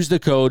 Use the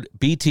code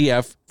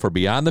BTF for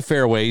Beyond the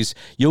Fairways.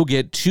 You'll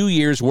get 2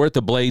 years worth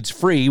of blades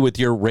free with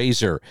your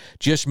razor.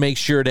 Just make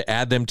sure to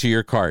add them to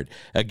your cart.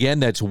 Again,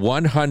 that's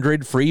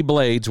 100 free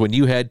blades when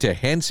you head to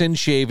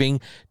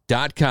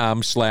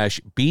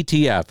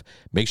HensonShaving.com/BTF.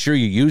 Make sure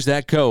you use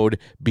that code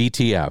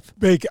BTF.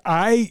 Bake,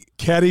 I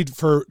caddied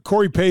for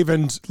Corey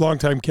Pavin's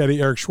longtime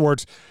caddy, Eric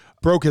Schwartz,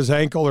 broke his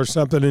ankle or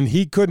something, and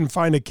he couldn't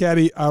find a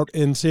caddy out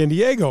in San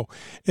Diego.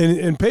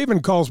 And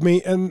Pavin calls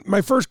me, and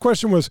my first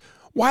question was,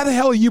 why the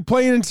hell are you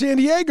playing in San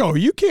Diego?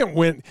 You can't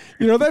win.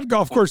 That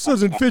golf course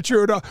doesn't fit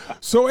you at all.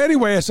 So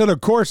anyway, I said,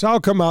 of course, I'll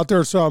come out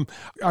there. So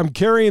I'm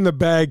carrying the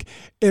bag.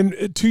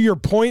 And to your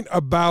point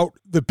about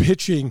the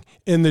pitching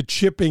and the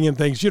chipping and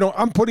things,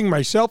 I'm putting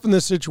myself in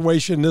this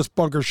situation, this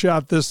bunker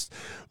shot, this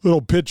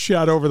little pitch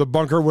shot over the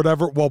bunker,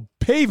 whatever. Well,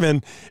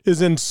 Pavin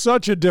is in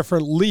such a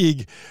different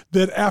league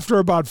that after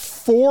about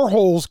 4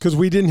 holes, because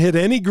we didn't hit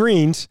any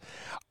greens,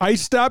 I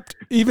stopped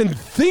even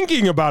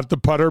thinking about the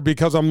putter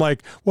because I'm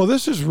like, well,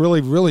 this is really,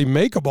 really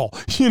makeable,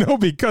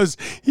 because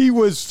he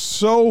was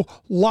so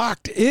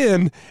locked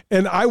in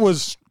and I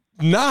was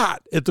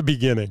not at the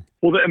beginning.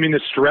 Well, the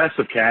stress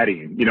of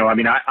caddying,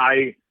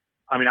 I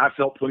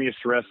felt plenty of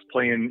stress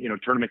playing,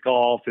 tournament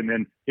golf and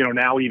then,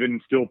 now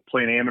even still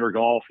playing amateur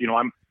golf.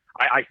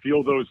 I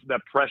feel that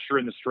pressure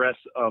and the stress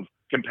of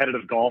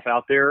competitive golf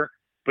out there.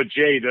 But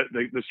Jay,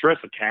 the stress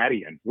of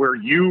caddying, where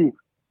you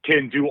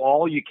can do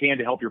all you can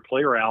to help your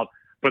player out,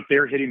 but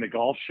they're hitting the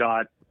golf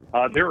shot.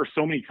 There are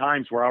so many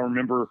times where I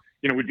remember,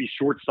 we'd be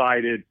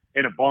short-sighted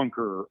in a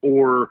bunker,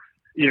 or,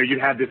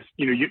 you'd have this,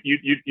 you'd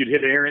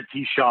hit an errant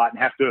tee shot and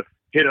have to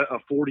hit a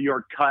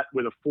 40-yard cut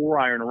with a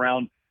 4-iron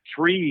around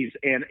trees.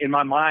 And in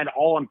my mind,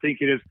 all I'm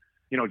thinking is,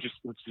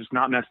 let's just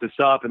not mess this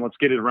up and let's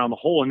get it around the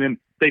hole. And then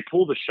they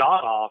pull the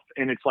shot off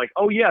and it's like,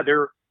 oh yeah,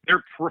 they're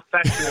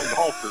professional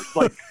golfers.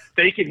 Like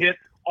they can hit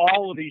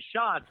all of these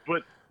shots,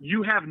 but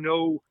you have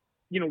no,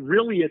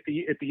 really at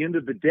the end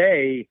of the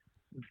day,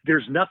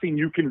 there's nothing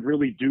you can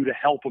really do to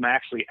help them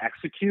actually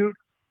execute,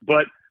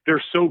 but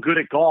they're so good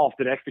at golf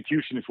that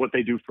execution is what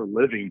they do for a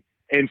living.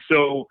 And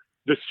so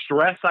the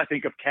stress, I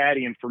think, of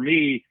caddying for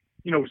me,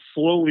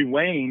 slowly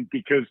waned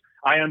because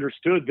I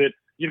understood that,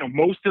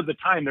 most of the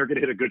time they're going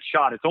to hit a good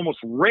shot. It's almost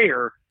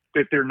rare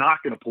that they're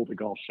not going to pull the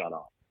golf shot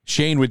off.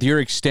 Shane, with your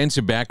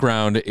extensive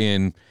background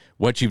in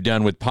what you've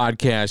done with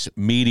podcasts,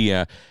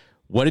 media,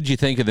 what did you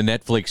think of the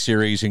Netflix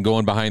series and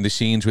going behind the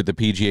scenes with the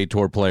PGA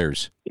Tour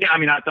players? Yeah,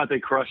 I thought they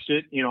crushed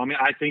it.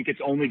 I think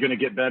it's only going to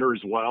get better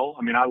as well.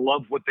 I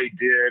love what they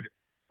did,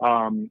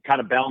 kind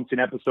of balancing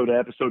episode to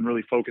episode and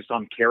really focused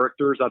on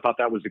characters. I thought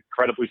that was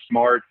incredibly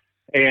smart.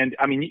 And,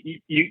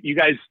 you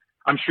guys,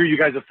 I'm sure you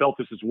guys have felt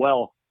this as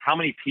well. How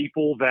many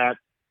people that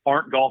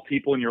aren't golf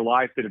people in your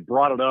life that have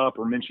brought it up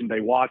or mentioned they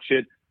watch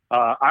it?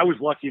 I was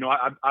lucky.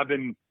 I've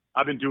been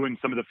doing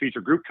some of the feature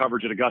group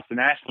coverage at Augusta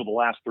National the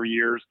last 3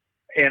 years.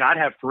 And I'd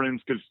have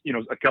friends because,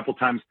 a couple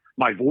times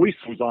my voice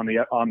was on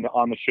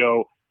the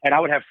show, and I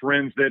would have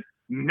friends that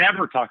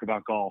never talk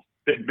about golf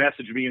that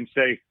message me and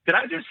say, "Did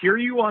I just hear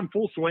you on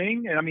Full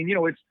Swing?" And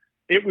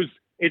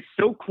it's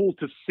so cool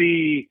to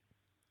see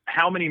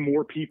how many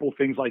more people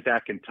things like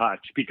that can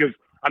touch. Because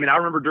I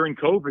remember during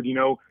COVID,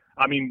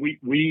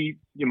 we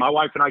my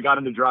wife and I got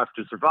into Drive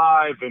to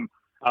Survive, and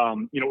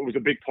it was a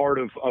big part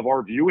of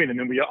our viewing. And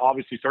then we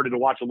obviously started to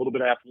watch a little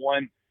bit of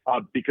F1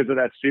 because of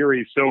that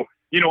series. So.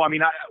 We're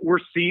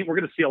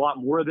going to see a lot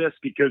more of this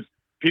because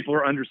people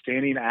are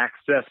understanding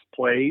access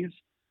plays.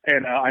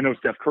 And I know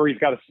Steph Curry's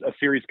got a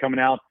series coming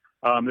out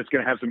that's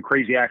going to have some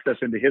crazy access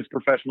into his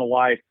professional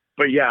life.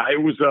 But yeah,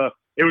 it was a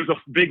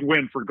big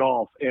win for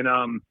golf. And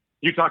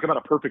you talk about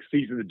a perfect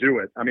season to do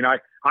it.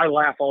 I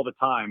laugh all the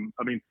time.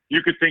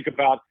 You could think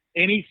about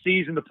any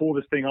season to pull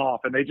this thing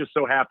off, and they just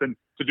so happen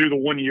to do the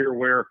 1 year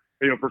where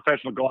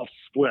professional golf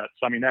splits.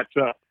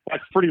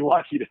 That's pretty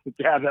lucky to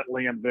have that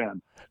land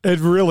then. It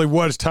really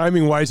was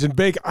timing wise. And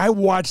Bake, I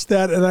watched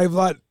that and I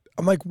thought,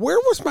 I'm like, where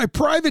was my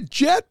private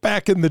jet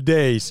back in the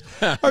days?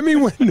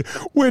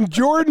 When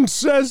Jordan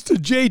says to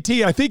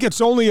JT, I think it's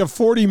only a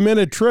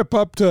 40-minute trip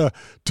up to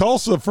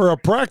Tulsa for a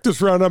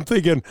practice round, I'm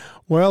thinking,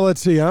 well,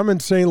 let's see, I'm in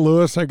St.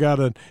 Louis. I got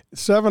a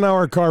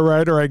 7-hour car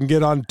ride, or I can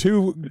get on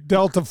 2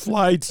 Delta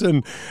flights,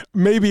 and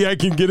maybe I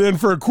can get in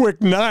for a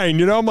quick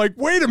 9. I'm like,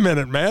 wait a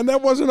minute, man,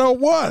 that wasn't how it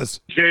was.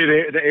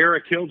 Jay, the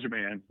era killed you,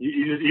 man.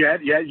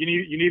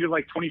 You needed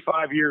like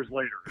 25 years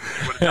later.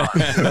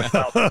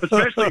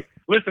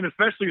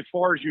 Especially as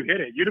far as you hit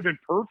it, you'd have been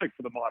perfect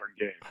for the modern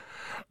game.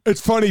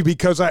 It's funny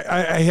because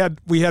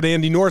we had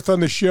Andy North on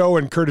the show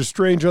and Curtis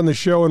Strange on the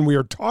show, and we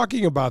were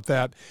talking about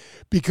that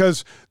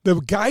because the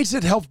guys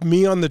that helped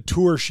me on the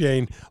tour,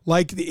 Shane,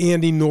 like the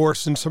Andy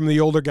North and some of the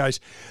older guys,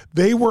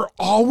 they were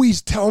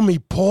always telling me,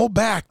 pull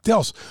back,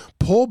 Dels,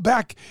 pull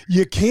back.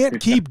 You can't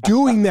keep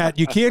doing that.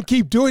 You can't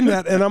keep doing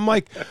that. And I'm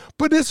like,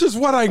 but this is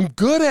what I'm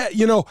good at.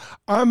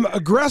 I'm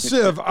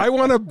aggressive. I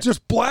want to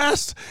just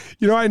blast.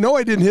 I know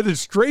I didn't hit it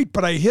straight,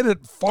 but I hit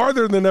it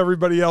farther than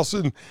everybody else.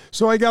 And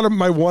so I got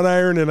my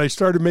 1-iron and I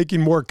started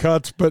making more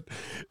cuts, but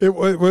it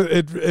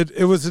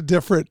was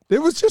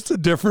just a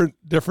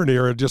different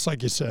era, just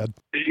like you said.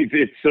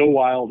 It's so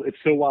wild. It's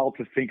so wild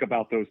to think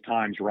about those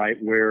times, right?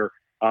 Where,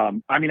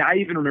 I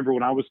even remember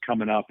when I was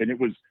coming up, and it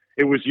was,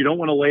 you don't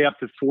want to lay up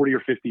to 40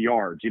 or 50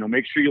 yards,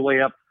 make sure you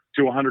lay up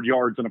to 100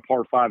 yards on a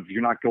par 5 if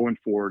you're not going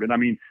for it.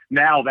 And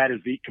now that is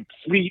the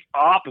complete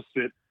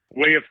opposite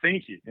way of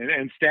thinking.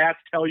 And stats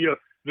tell you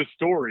the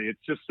story.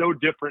 It's just so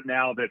different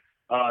now that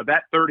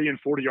that 30 and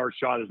 40 yard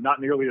shot is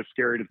not nearly as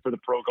scary for the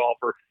pro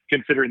golfer,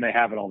 considering they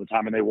have it all the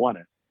time and they want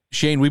it.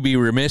 Shane, we'd be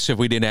remiss if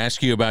we didn't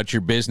ask you about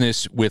your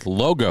business with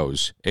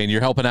logos, and you're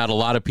helping out a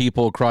lot of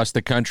people across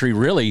the country,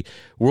 really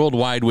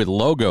worldwide, with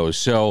logos.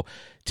 So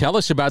tell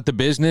us about the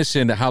business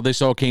and how this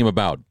all came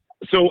about.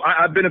 So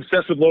I've been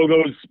obsessed with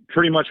logos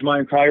pretty much my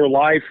entire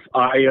life.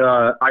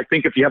 I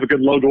think if you have a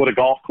good logo at a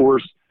golf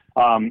course,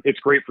 it's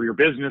great for your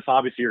business.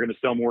 Obviously, you're going to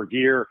sell more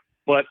gear,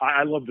 but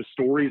I love the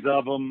stories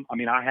of them.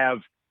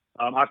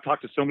 I've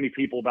talked to so many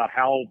people about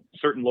how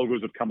certain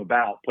logos have come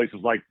about, places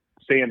like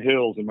Sand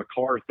Hills and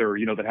MacArthur,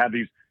 that have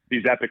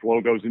these epic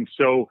logos. And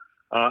so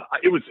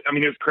it was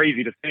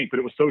crazy to think, but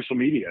it was social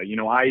media.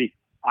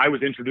 I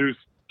was introduced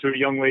to a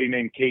young lady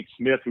named Kate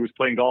Smith who was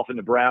playing golf in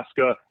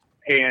Nebraska,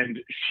 and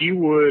she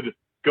would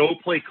go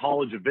play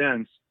college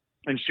events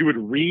and she would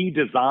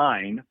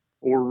redesign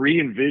or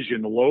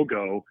re-envision the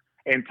logo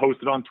and post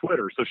it on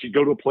Twitter. So she'd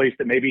go to a place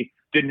that maybe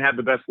didn't have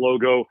the best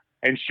logo,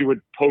 and she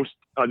would post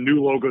a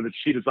new logo that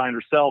she designed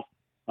herself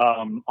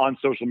on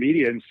social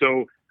media. And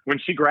so when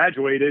she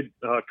graduated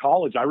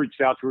college, I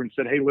reached out to her and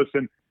said, hey,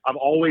 listen, I've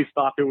always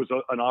thought there was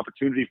an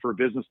opportunity for a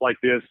business like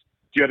this.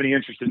 Do you have any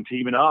interest in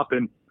teaming up?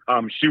 And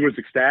she was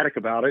ecstatic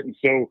about it. And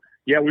so,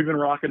 yeah, we've been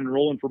rocking and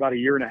rolling for about a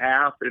year and a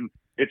half. And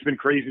it's been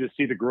crazy to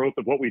see the growth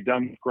of what we've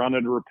done with Ground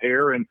Under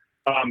Repair. And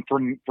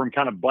from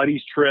kind of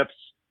buddies trips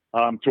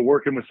to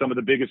working with some of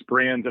the biggest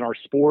brands in our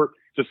sport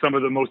to some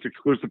of the most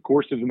exclusive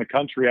courses in the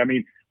country. I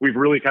mean, we've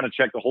really kind of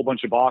checked a whole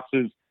bunch of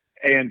boxes.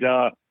 And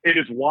it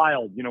is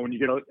wild, when you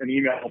get an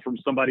email from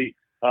somebody.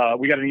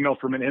 We got an email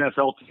from an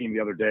NFL team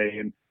the other day,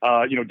 and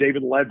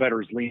David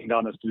Ledbetter's leaned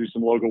on us to do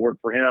some logo work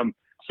for him.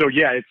 So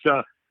yeah, this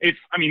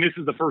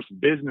is the first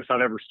business I've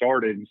ever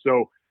started, and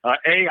so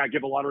I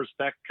give a lot of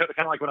respect, kind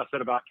of like what I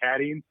said about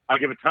caddying. I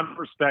give a ton of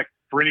respect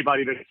for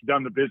anybody that's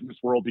done the business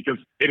world, because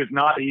it is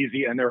not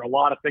easy, and there are a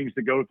lot of things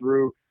to go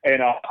through.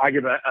 And I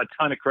give a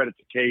ton of credit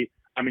to Kate.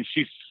 I mean,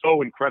 she's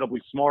so incredibly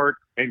smart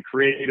and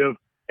creative.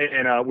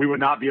 And we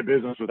would not be a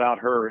business without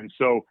her. And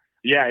so,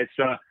 yeah,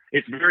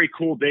 it's very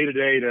cool day to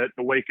day to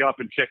wake up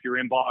and check your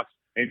inbox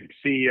and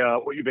see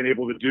what you've been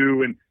able to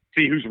do and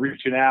see who's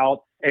reaching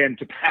out and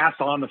to pass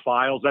on the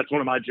files. That's one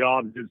of my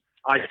jobs, is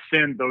I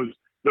send those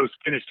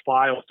finished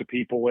files to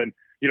people, and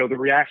the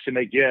reaction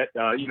they get.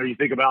 You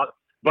think about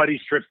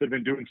buddies trips that have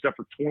been doing stuff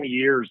for 20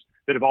 years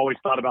that have always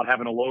thought about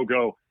having a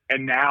logo,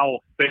 and now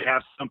they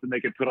have something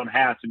they can put on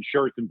hats and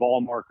shirts and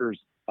ball markers.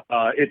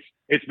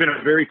 It's been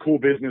a very cool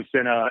business,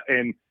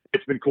 and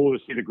it's been cool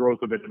to see the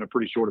growth of it in a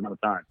pretty short amount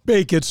of time.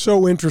 Bake, it's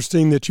so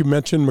interesting that you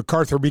mentioned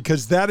MacArthur,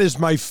 because that is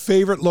my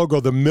favorite logo,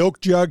 the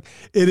milk jug.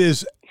 It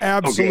is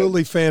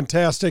absolutely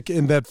fantastic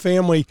in that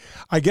family.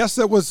 I guess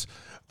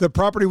the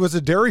property was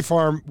a dairy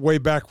farm way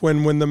back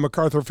when the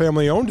MacArthur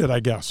family owned it, I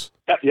guess.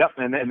 Yep.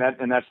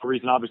 And that's the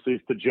reason, obviously,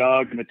 it's the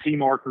jug, and the tee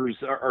markers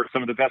are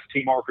some of the best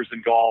tee markers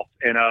in golf.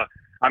 And,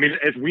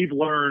 as we've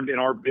learned in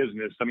our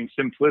business,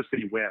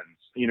 simplicity wins.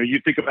 You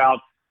think about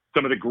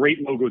some of the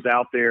great logos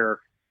out there,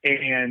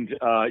 and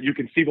you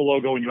can see the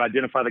logo and you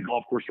identify the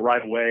golf course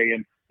right away.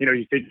 And,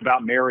 you think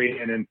about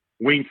Marion and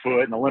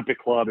Wingfoot and Olympic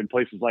Club and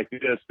places like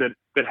this that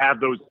have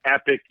those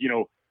epic,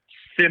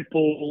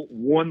 simple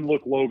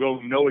one-look logo,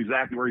 know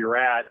exactly where you're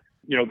at.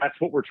 That's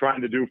what we're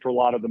trying to do for a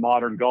lot of the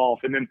modern golf.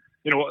 And then,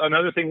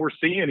 another thing we're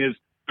seeing is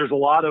there's a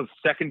lot of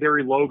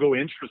secondary logo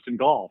interest in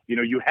golf.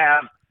 You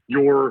have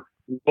your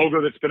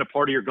logo that's been a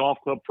part of your golf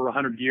club for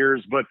 100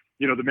 years, but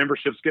the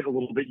membership's getting a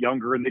little bit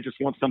younger, and they just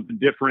want something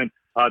different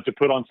to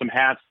put on some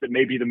hats that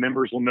maybe the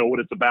members will know what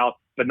it's about,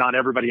 but not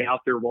everybody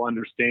out there will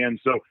understand.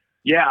 So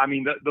yeah,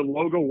 the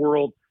logo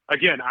world,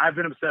 again, I've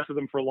been obsessed with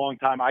them for a long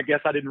time. I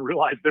guess I didn't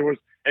realize there was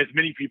as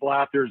many people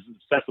out there as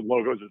obsessed with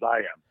logos as I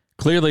am.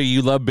 Clearly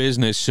you love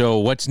business, so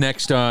what's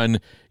next on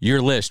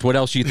your list? What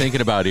else are you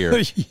thinking about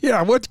here?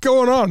 Yeah, what's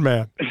going on,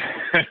 man?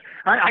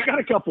 I got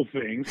a couple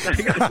things. I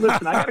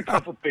got a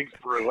couple things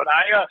brewing.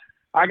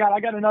 I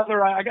got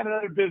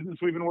another business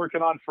we've been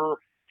working on for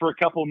a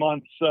couple of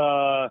months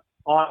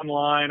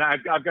online.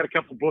 I've got a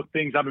couple book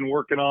things I've been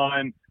working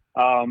on.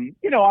 I'm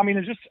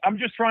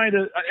just trying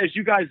to, as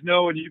you guys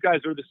know, and you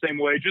guys are the same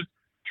way, just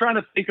trying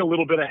to think a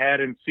little bit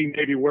ahead and see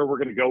maybe where we're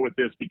going to go with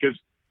this, because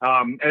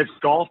as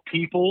golf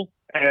people,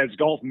 as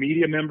golf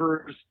media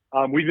members,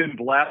 we've been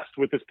blessed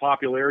with this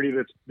popularity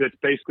that's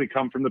basically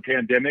come from the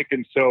pandemic.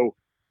 And so,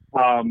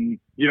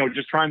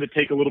 just trying to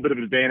take a little bit of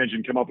advantage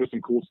and come up with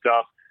some cool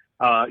stuff.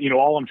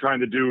 All I'm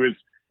trying to do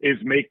is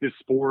make this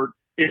sport,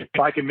 if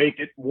I can make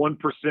it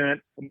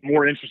 1%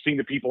 more interesting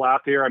to people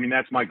out there,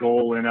 that's my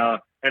goal. And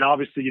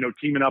obviously,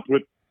 teaming up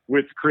with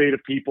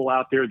creative people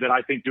out there that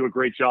I think do a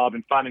great job,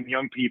 and finding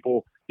young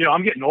people.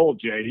 I'm getting old,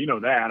 Jay. You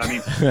know that. I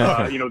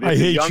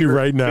hate you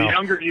right now. The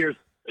younger years.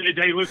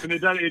 Hey, listen,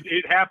 it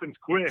happens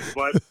quick,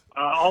 but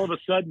all of a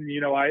sudden,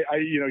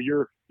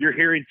 you're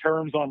hearing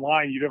terms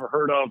online you've never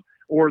heard of,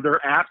 or there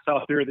are apps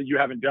out there that you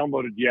haven't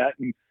downloaded yet,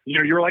 and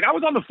you're like, I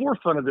was on the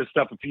forefront of this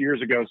stuff a few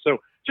years ago. So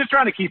just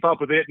trying to keep up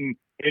with it and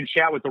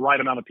chat with the right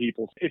amount of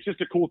people. It's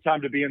just a cool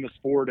time to be in the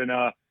sport, and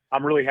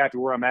I'm really happy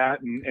where I'm at,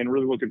 and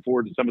really looking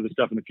forward to some of the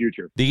stuff in the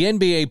future. The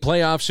NBA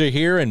playoffs are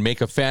here, and make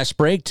a fast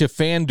break to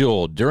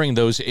FanDuel during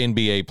those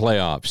NBA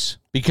playoffs.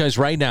 Because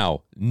right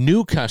now,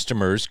 new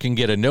customers can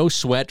get a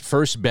no-sweat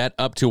first bet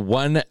up to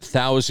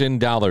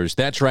 $1,000.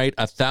 That's right,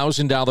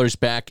 $1,000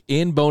 back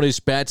in bonus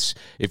bets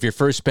if your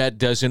first bet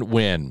doesn't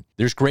win.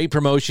 There's great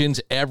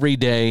promotions every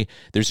day.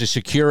 There's a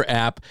secure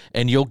app,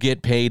 and you'll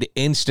get paid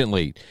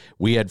instantly.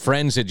 We had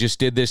friends that just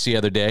did this the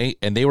other day,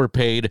 and they were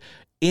paid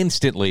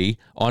instantly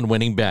on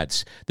winning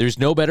bets. There's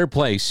no better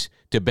place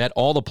to bet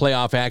all the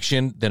playoff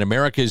action than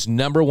America's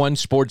 #1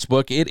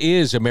 sportsbook. It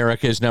is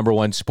America's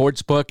 #1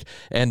 sportsbook,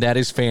 and that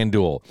is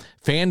FanDuel.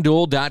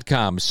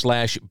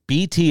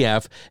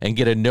 FanDuel.com/BTF and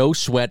get a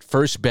no-sweat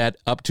first bet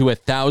up to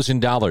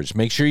 $1,000.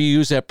 Make sure you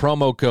use that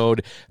promo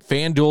code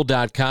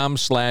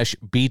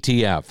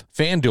FanDuel.com/BTF.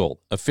 FanDuel,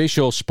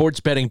 official sports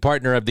betting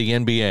partner of the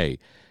NBA.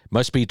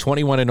 Must be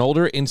 21 and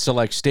older in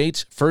select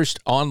states. First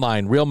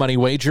online real money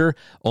wager.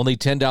 Only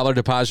 $10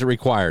 deposit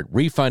required.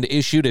 Refund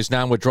issued as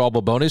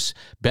non-withdrawable bonus.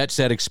 Bets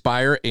that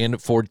expire in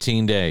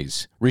 14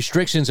 days.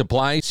 Restrictions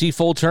apply. See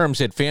full terms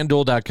at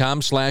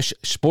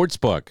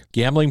FanDuel.com/sportsbook.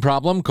 Gambling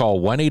problem? Call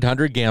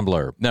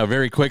 1-800-GAMBLER. Now,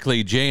 very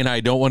quickly, Jay and I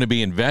don't want to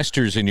be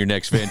investors in your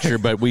next venture,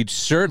 but we'd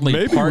certainly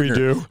Maybe partner. we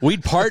do.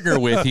 We'd partner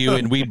with you,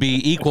 and we'd be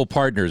equal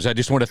partners. I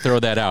just want to throw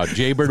that out.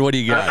 Jaybird, what do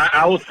you got?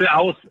 I will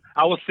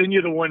send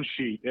you the one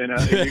sheet, and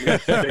you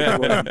guys can take a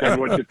look and tell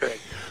me what you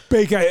think.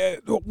 Bake,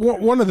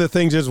 one of the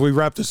things as we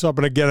wrap this up,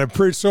 and again, I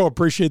so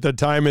appreciate the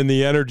time and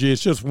the energy.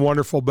 It's just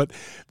wonderful. But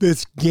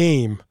this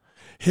game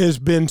has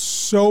been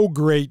so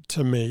great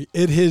to me.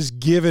 It has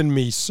given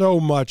me so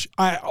much.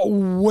 I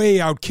way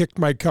outkicked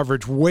my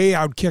coverage, way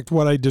outkicked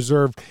what I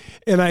deserved.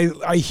 And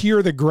I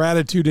hear the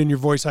gratitude in your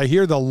voice. I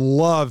hear the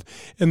love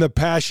and the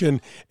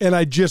passion. And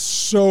I just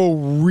so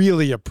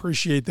really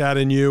appreciate that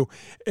in you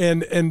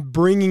and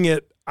bringing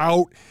it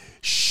out,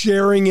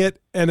 sharing it,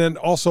 and then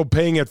also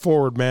paying it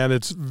forward, man.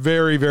 It's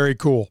very, very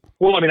cool.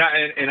 Well, I mean,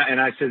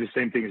 I say the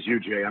same thing as you,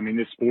 Jay. I mean,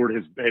 this sport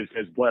has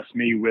blessed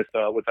me with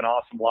an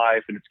awesome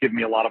life, and it's given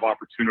me a lot of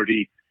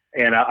opportunity,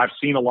 and I've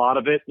seen a lot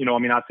of it. You know, I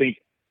mean, I think,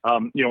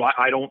 you know,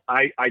 I don't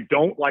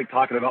like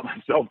talking about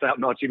myself that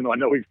much, even though I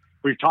know we've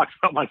talked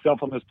about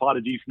myself on this pod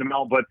a decent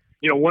amount. But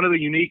you know, one of the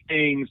unique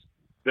things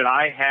that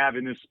I have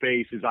in this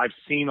space is I've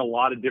seen a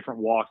lot of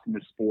different walks in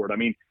this sport. I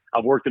mean,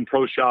 I've worked in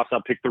pro shops,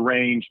 I've picked the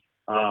range.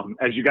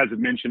 As you guys have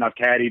mentioned, I've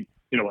caddied,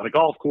 you know, at a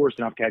golf course,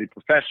 and I've caddied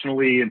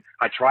professionally, and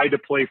I tried to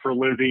play for a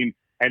living,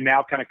 and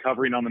now kind of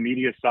covering on the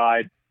media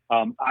side.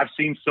 I've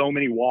seen so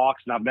many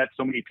walks, and I've met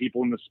so many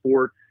people in the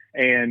sport,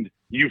 and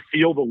you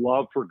feel the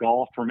love for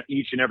golf from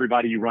each and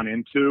everybody you run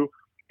into,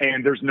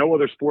 and there's no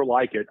other sport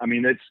like it. I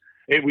mean,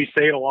 we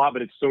say it a lot,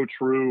 but it's so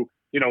true.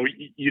 You know,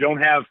 you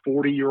don't have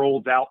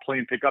 40-year-olds out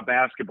playing pickup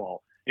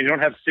basketball, and you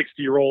don't have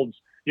 60-year-olds,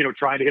 you know,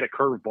 trying to hit a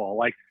curveball.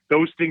 Like,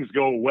 those things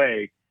go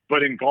away.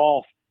 But in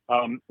golf,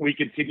 we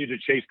continue to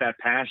chase that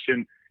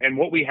passion. And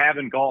what we have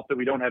in golf that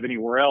we don't have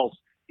anywhere else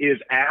is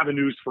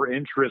avenues for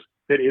interest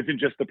that isn't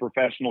just the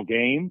professional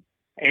game.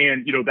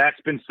 And, you know,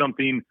 that's been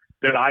something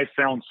that I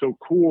found so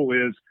cool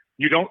is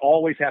you don't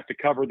always have to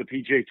cover the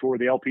PGA Tour,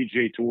 the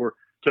LPGA Tour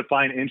to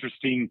find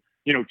interesting,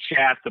 you know,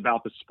 chats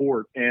about the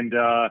sport. And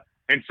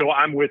so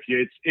I'm with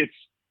you.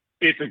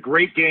 It's a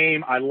great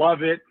game. I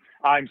love it.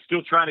 I'm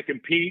still trying to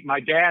compete.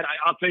 My dad,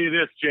 I'll tell you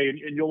this, Jay, and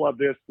you'll love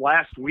this.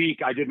 Last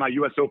week, I did my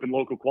U.S. Open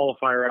local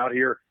qualifier out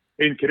here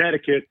in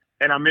Connecticut,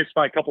 and I missed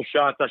by a couple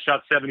shots. I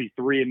shot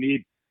 73 and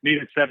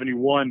needed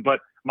 71, but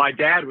my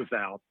dad was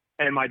out,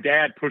 and my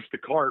dad pushed the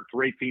cart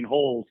for 18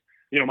 holes.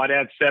 You know, my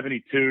dad's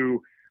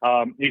 72.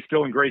 He's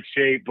still in great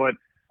shape, but,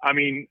 I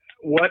mean,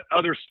 what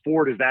other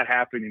sport is that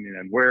happening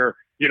in where,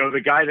 you know,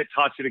 the guy that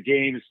taught you the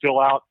game is still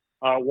out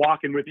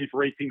walking with you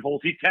for 18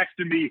 holes. He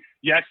texted me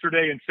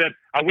yesterday and said,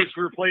 "I wish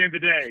we were playing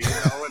today." You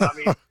know, and I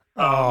mean,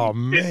 oh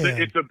man,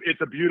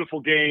 it's a beautiful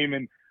game,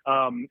 and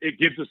it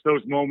gives us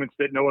those moments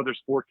that no other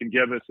sport can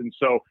give us. And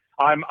so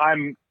I'm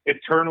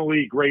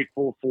eternally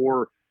grateful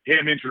for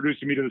him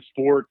introducing me to the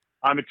sport.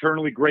 I'm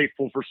eternally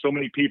grateful for so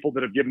many people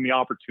that have given me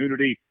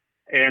opportunity,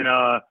 and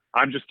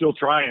I'm just still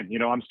trying. You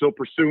know, I'm still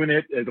pursuing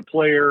it as a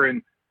player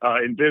and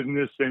in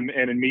business and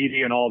in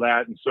media and all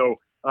that. And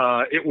so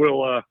it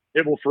will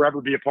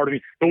forever be a part of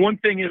me. The one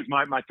thing is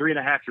my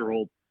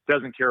 3.5-year-old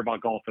doesn't care about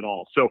golf at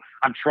all. So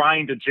I'm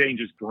trying to change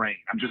his brain.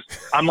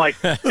 I'm like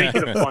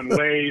thinking of fun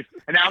ways.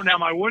 And now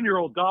my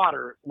 1-year-old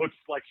daughter looks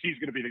like she's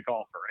going to be the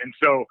golfer. And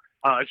so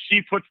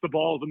she puts the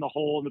balls in the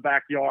hole in the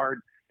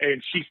backyard,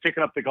 and she's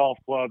picking up the golf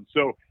club.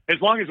 So as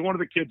long as one of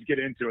the kids get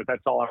into it,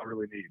 that's all I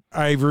really need.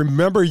 I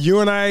remember you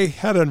and I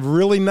had a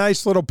really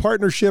nice little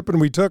partnership, and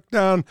we took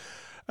down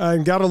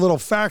and got a little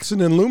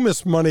Faxon and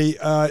Loomis money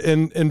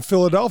in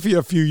Philadelphia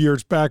a few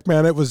years back,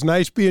 man. It was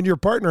nice being your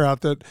partner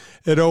out at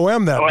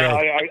OM that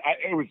day.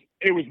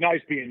 It was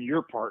nice being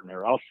your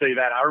partner. I'll say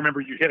that. I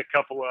remember you hit a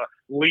couple of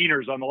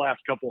leaners on the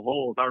last couple of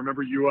holes. I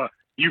remember you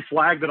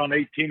flagged it on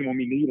 18 when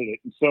we needed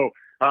it. And so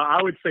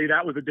I would say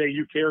that was a day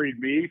you carried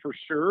me for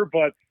sure.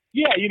 But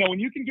yeah, you know, when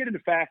you can get into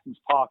Faxon's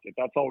pocket,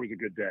 that's always a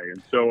good day.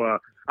 And so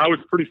I was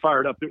pretty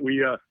fired up that we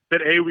got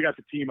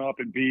to team up,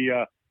 and B,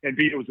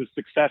 it was a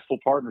successful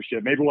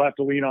partnership. Maybe we'll have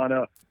to lean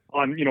on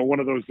you know, one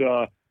of those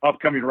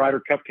upcoming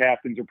Ryder Cup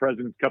captains or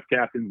President's Cup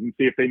captains and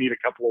see if they need a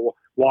couple of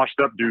washed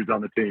up dudes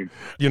on the team.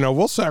 You know,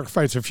 we'll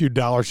sacrifice a few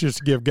dollars just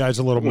to give guys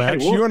a little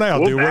match. You and I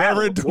will do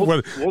whatever.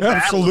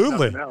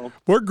 Absolutely.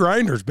 We're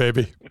grinders,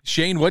 baby.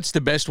 Shane, what's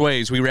the best way,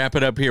 as we wrap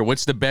it up here,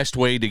 what's the best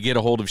way to get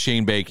a hold of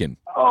Shane Bacon?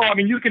 Oh, I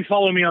mean, you can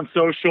follow me on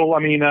social. I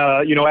mean,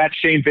 you know, at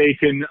Shane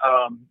Bacon.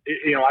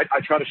 You know, I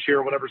try to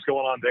share whatever's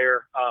going on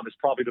there. Is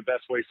probably the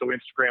best way. So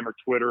Instagram or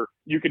Twitter,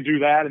 you can do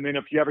that. And then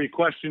if you have any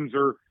questions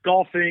or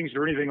golf things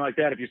or anything like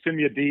that, if you send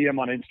me a DM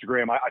on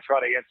Instagram, I try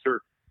to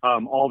answer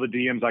all the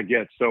DMs I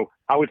get. So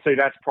I would say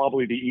that's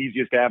probably the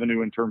easiest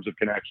avenue in terms of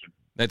connection.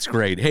 That's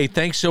great. Hey,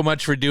 thanks so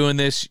much for doing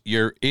this.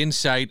 Your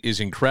insight is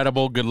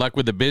incredible. Good luck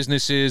with the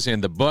businesses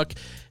and the book.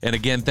 And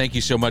again, thank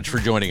you so much for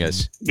joining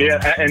us.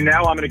 Yeah, and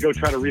now I'm going to go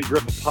try to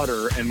re-grip a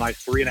putter, and my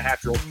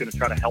 3.5-year-old's going to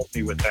try to help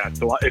me with that.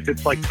 So if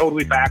it's like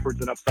totally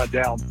backwards and upside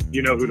down,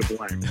 you know who to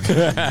blame.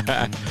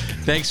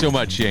 Thanks so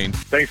much, Shane.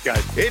 Thanks,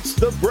 guys. It's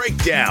The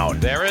Breakdown.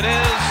 There it is,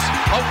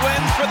 a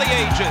win for the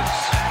ages.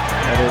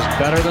 That is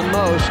better than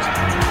most.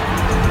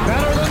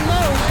 Better than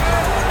most.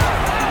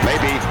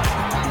 Maybe.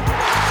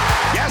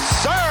 Yes,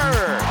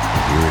 sir.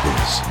 Here it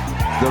is.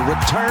 The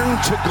return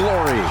to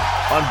glory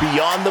On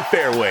Beyond the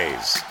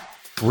Fairways.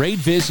 Great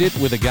visit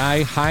with a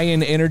guy high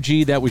in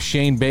energy. That was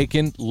Shane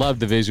Bacon. Love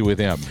to visit with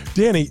him.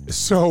 Danny,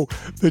 so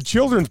the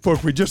children's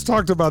book, we just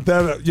talked about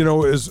that,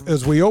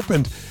 as we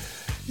opened.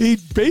 He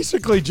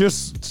basically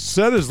just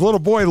set his little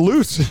boy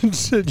loose and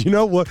said,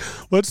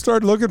 let's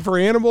start looking for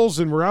animals,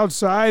 and we're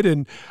outside,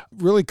 and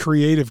really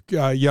creative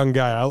young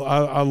guy.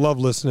 I love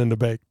listening to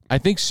Bake. I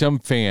think some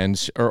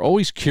fans are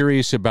always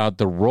curious about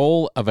the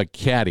role of a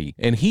caddy,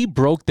 and he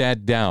broke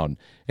that down.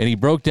 And he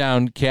broke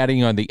down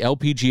caddying on the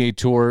LPGA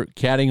Tour,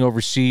 caddying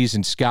overseas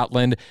in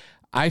Scotland.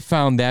 I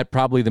found that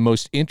probably the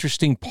most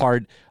interesting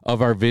part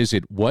of our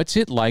visit. What's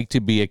it like to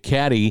be a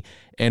caddy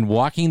and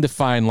walking the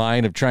fine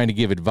line of trying to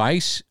give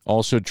advice,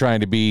 also trying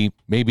to be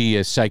maybe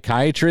a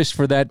psychiatrist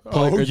for that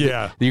player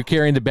that you're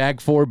carrying the bag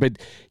for, but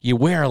you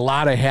wear a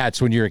lot of hats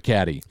when you're a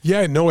caddy.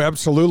 Yeah, no,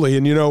 absolutely.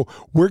 And,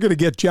 we're going to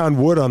get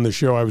John Wood on the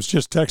show. I was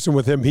just texting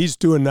with him. He's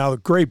doing now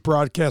great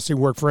broadcasting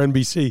work for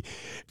NBC.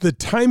 The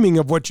timing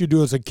of what you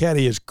do as a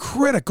caddy is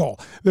critical.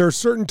 There are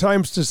certain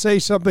times to say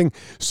something,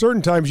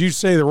 certain times you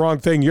say the wrong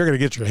thing, you're going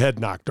to get your head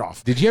knocked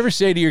off. Did you ever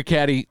say to your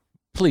caddy,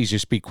 please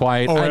just be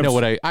quiet? Oh, I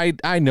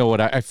know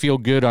what I feel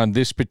good on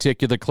this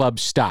particular club.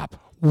 Stop.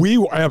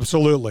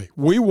 Absolutely.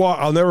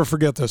 I'll never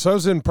forget this. I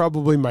was in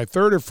probably my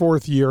third or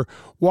fourth year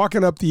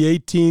walking up the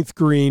 18th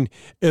green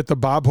at the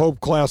Bob Hope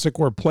Classic.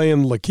 We're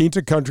playing La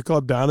Quinta Country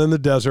Club down in the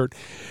desert.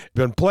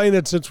 Been playing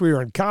it since we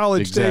were in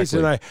college days,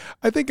 and I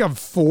think I'm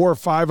 4 or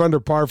 5 under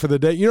par for the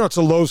day. It's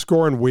a low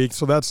scoring week,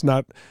 so that's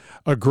not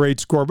a great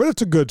score, but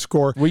it's a good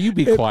score. Will you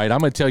be quiet? I'm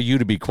going to tell you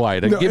to be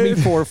quiet. Give me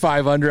 4 or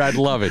 5 under. I'd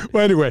love it.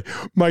 Well, anyway,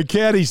 my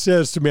caddy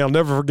says to me, I'll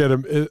never forget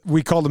him.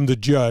 We called him the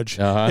judge.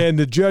 And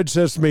the judge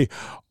says to me,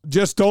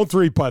 just don't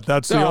 3-putt.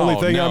 That's the only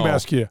thing I'm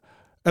asking you.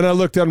 And I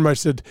looked at him, I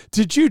said,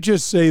 did you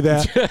just say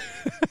that?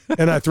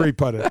 And I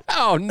 3-putted.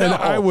 Oh, no. And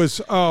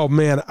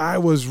I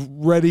was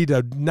ready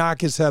to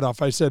knock his head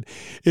off. I said,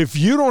 if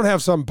you don't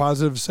have something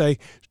positive to say,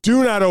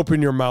 do not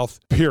open your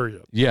mouth,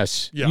 period.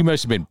 Yes. Yeah. You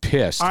must have been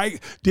pissed.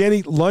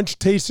 Danny, lunch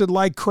tasted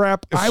like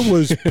crap. I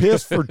was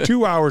pissed for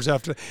 2 hours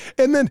after.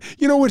 And then,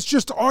 it's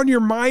just on your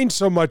mind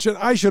so much. And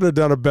I should have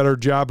done a better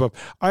job of,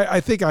 I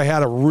think I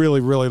had a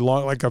really, really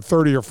long, like a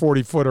 30 or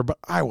 40 footer, but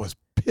I was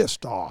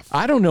pissed off.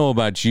 I don't know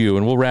about you,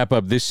 and we'll wrap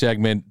up this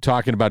segment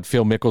talking about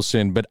Phil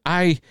Mickelson, but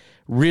I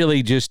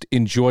really just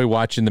enjoy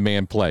watching the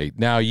man play.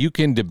 Now, you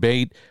can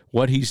debate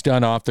what he's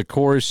done off the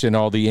course and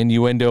all the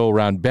innuendo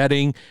around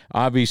betting,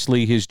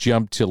 obviously his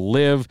jump to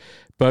live,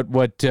 but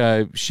what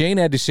Shane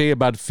had to say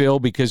about Phil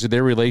because of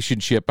their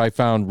relationship I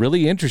found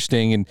really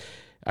interesting, and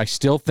I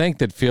still think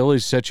that Phil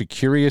is such a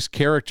curious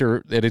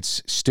character that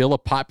it's still a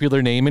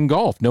popular name in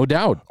golf, no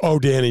doubt. Oh,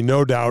 Danny,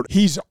 no doubt.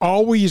 He's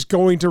always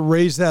going to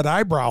raise that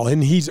eyebrow,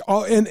 and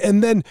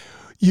and then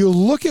you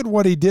look at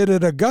what he did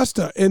at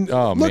Augusta, and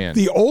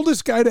the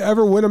oldest guy to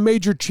ever win a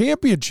major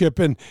championship,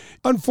 and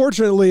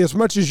unfortunately, as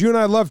much as you and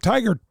I love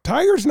Tiger,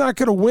 Tiger's not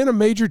going to win a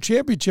major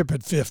championship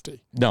at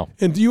 50. No.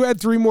 And you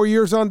had 3 more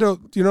years on to,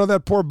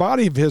 that poor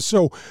body of his,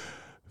 so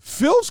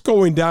Phil's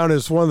going down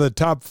as one of the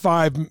top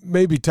 5,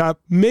 maybe top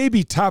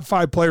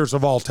 5 players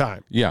of all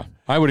time. Yeah,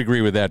 I would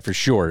agree with that for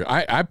sure.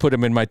 I put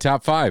him in my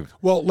top 5.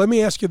 Well, let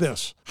me ask you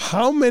this.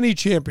 How many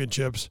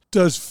championships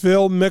does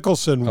Phil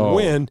Mickelson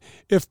win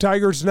if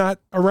Tiger's not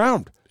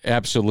around?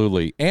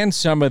 Absolutely. And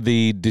some of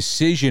the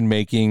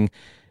decision-making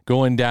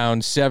going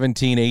down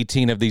 17,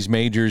 18 of these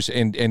majors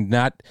and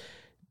not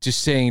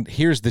just saying,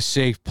 here's the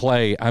safe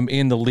play. I'm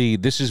in the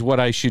lead. This is what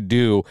I should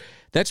do.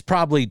 That's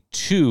probably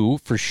 2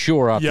 for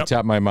sure off the top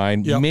of my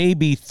mind,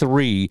 maybe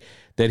 3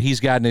 that he's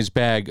got in his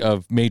bag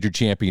of major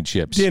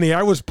championships. Danny,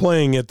 I was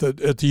playing at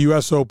the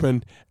U.S.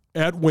 Open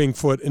at Winged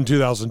Foot in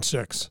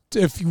 2006.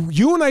 If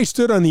you and I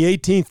stood on the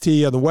 18th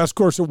tee on the West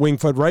Course at Winged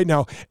Foot right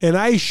now, and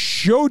I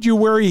showed you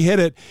where he hit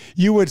it,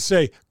 you would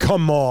say,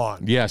 come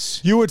on.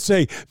 Yes. You would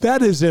say,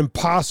 that is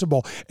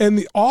impossible.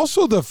 And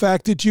also the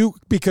fact that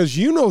because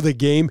you know the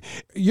game,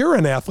 you're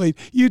an athlete,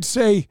 you'd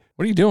say,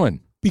 what are you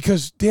doing?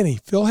 Because, Danny,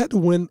 Phil had to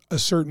win a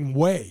certain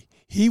way.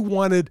 He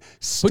wanted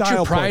style. Put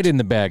your pride points. In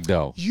the bag,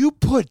 though. You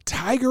put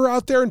Tiger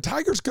out there, and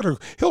Tiger's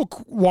he'll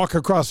walk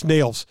across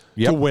nails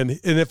to win.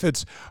 And if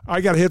I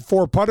got to hit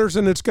 4 putters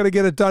and it's going to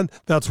get it done,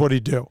 that's what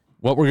he'd do.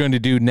 What we're going to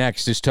do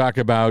next is talk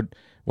about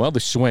Well, the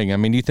swing. I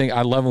mean,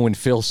 I love it when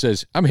Phil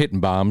says, I'm hitting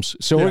bombs.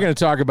 So we're going to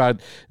talk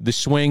about the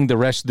swing the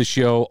rest of the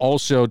show.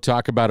 Also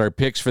talk about our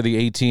picks for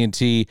the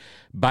AT&T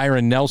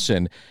Byron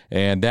Nelson,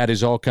 and that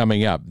is all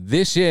coming up.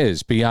 This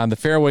is Beyond the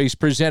Fairways,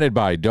 presented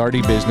by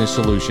Daugherty Business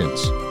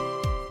Solutions.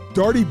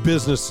 Daugherty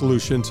Business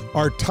Solutions,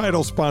 our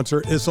title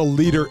sponsor, is a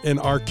leader in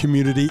our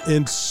community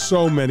in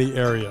so many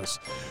areas.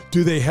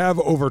 Do they have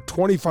over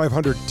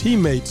 2,500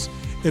 teammates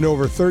in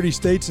over 30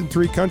 states and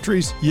 3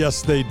 countries?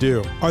 Yes, they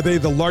do. Are they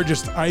the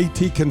largest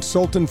IT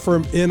consultant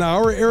firm in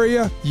our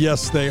area?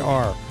 Yes, they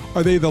are.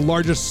 Are they the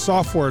largest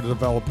software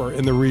developer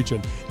in the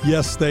region?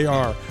 Yes, they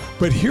are.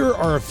 But here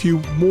are a few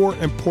more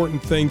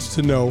important things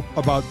to know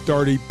about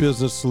Daugherty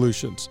Business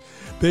Solutions.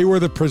 They were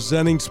the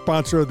presenting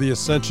sponsor of the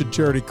Ascension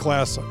Charity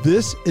Classic.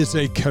 This is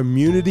a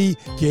community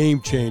game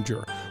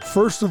changer.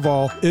 First of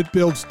all, it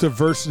builds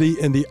diversity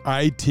in the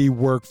IT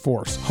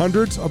workforce.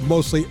 Hundreds of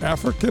mostly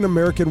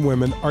African-American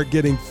women are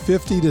getting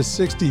 $50,000 to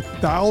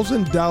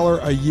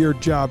 $60,000 a year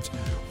jobs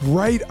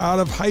right out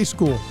of high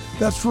school.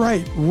 That's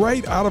right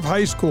out of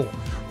high school.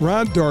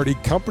 Ron Daugherty,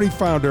 company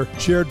founder,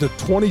 chaired the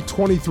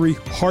 2023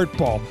 Heart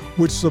Ball,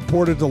 which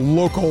supported the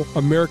local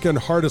American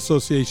Heart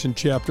Association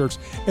chapters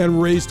and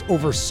raised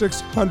over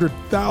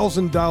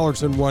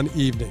 $600,000 in one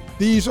evening.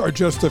 These are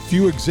just a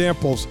few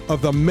examples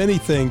of the many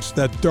things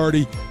that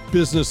Daugherty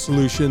Business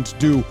Solutions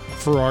do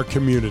for our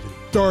community.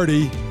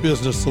 Daugherty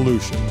Business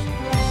Solutions.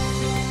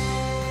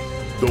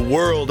 The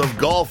world of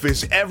golf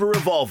is ever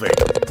evolving.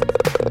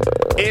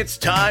 It's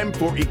time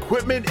for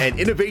equipment and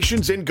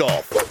innovations in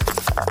golf.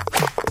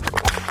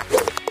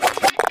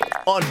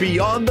 On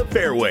Beyond the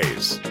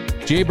Fairways.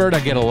 Jay-Bird, I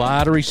get a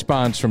lot of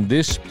response from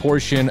this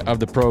portion of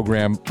the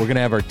program. We're going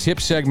to have our tip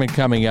segment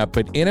coming up,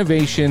 but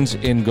innovations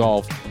in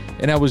golf.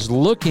 And I was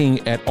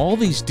looking at all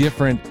these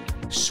different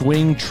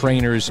swing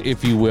trainers,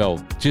 if you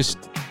will,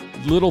 just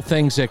little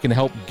things that can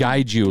help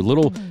guide you,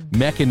 little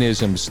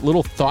mechanisms,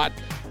 little thought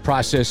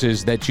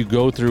processes that you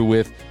go through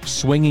with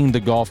swinging the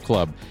golf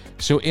club.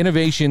 So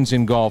innovations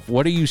in golf,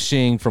 what are you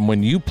seeing from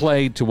when you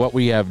played to what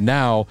we have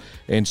now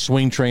and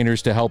swing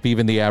trainers to help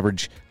even the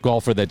average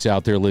golfer that's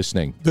out there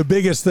listening? The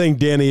biggest thing,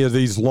 Danny, is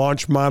these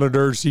launch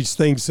monitors, these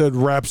things that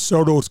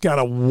Rapsodo's got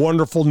a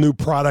wonderful new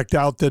product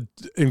out that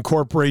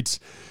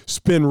incorporates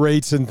spin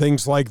rates and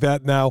things like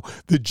that now.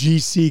 The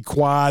GC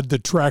Quad, the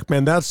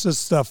TrackMan, that's the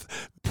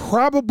stuff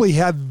probably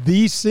had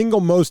the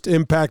single most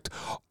impact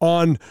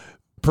on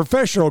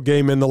professional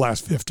game in the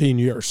last 15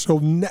 years.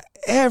 So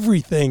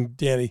everything,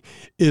 Danny,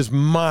 is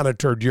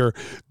monitored. Your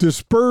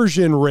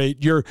dispersion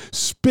rate, your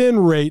spin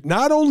rate,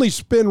 not only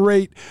spin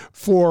rate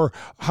for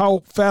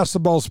how fast the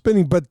ball's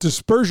spinning, but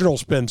dispersional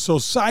spin, so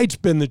side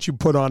spin that you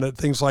put on it,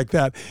 things like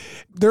that.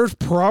 There's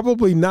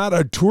probably not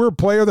a tour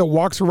player that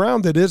walks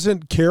around that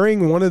isn't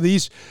carrying one of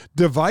these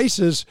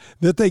devices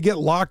that they get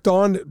locked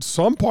on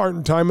some part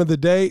in time of the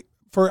day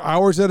for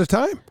hours at a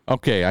time.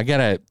 Okay, I got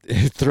to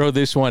throw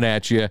this one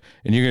at you,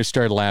 and you're going to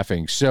start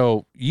laughing.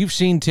 So you've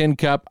seen Tin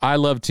Cup. I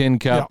love Tin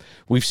Cup. Yeah.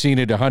 We've seen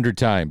it 100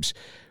 times.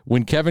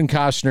 When Kevin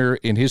Costner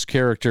in his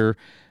character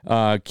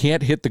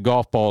can't hit the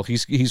golf ball,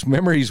 he's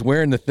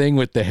wearing the thing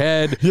with the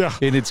head,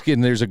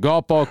 and there's a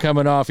golf ball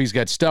coming off. He's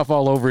got stuff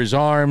all over his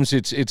arms.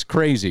 It's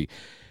crazy.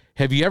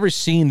 Have you ever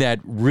seen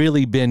that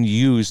really been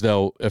used,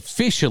 though,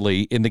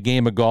 officially in the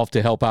game of golf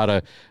to help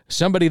out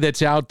somebody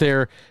that's out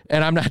there?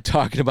 And I'm not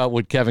talking about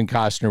what Kevin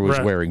Costner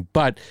was wearing,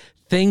 but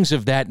things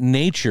of that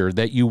nature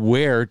that you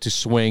wear to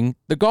swing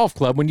the golf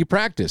club when you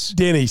practice.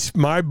 Danny,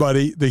 my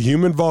buddy, the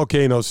human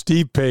volcano,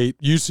 Steve Pate,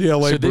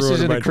 UCLA. So this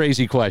isn't a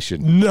crazy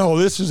question. No,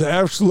 this is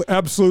an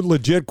absolute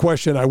legit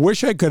question. I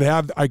wish I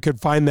could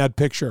find that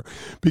picture,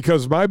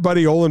 because my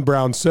buddy Olin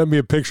Brown sent me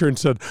a picture and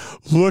said,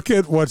 "Look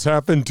at what's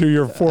happened to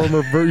your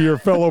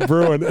fellow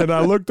Bruin." And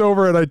I looked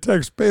over and I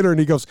text Pater, and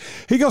he goes,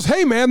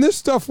 "Hey man, this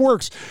stuff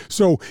works."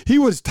 So he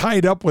was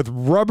tied up with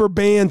rubber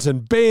bands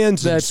and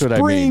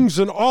springs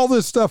and all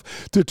this stuff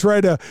to try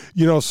to,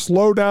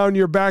 slow down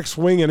your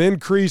backswing and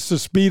increase the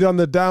speed on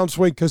the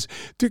downswing.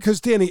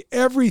 Because Danny,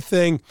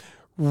 everything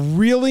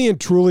really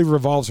and truly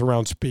revolves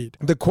around speed.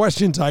 The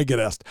questions I get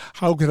asked: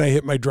 how can I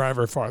hit my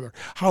driver farther?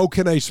 How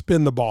can I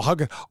spin the ball?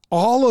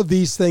 All of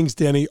these things,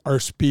 Danny, are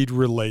speed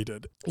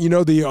related. You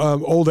know, the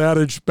old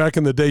adage back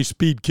in the day,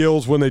 speed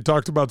kills, when they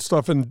talked about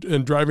stuff in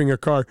driving a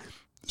car.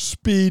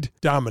 Speed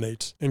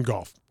dominates in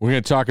golf. We're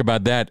going to talk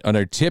about that on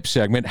our tip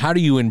segment. How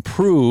do you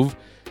improve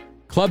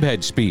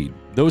clubhead speed?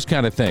 Those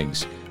kind of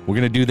things. We're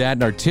going to do that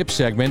in our tip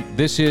segment.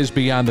 This is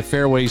Beyond the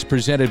Fairways,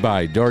 presented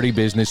by Daugherty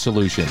Business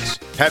Solutions.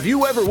 Have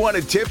you ever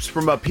wanted tips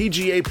from a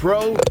PGA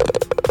pro?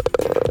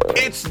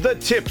 It's the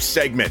tips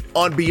segment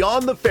on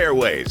Beyond the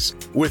Fairways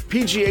with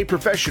PGA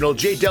professional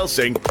Jay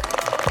Delsing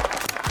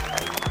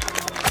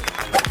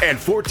and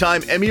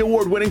 4-time Emmy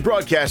Award-winning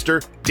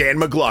broadcaster Dan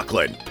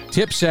McLaughlin.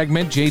 Tip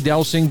segment, Jay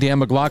Delsing, Dan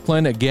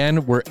McLaughlin. Again,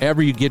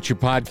 wherever you get your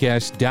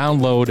podcast,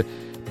 download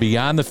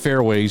Beyond the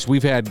Fairways.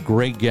 We've had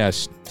great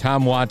guests: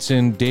 Tom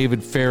Watson,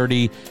 David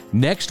Feherty.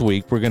 Next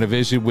week, we're going to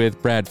visit with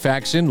Brad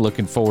Faxon.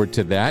 Looking forward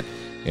to that.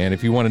 And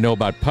if you want to know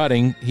about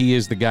putting, he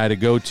is the guy to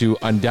go to,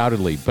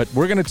 undoubtedly. But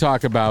we're going to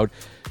talk about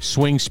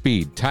swing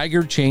speed.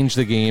 Tiger changed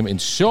the game in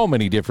so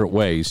many different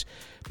ways,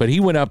 but he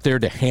went up there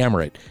to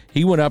hammer it.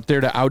 He went up there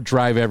to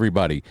outdrive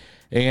everybody.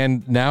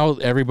 And now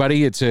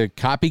everybody, it's a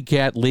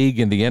copycat league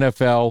in the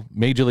NFL,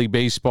 Major League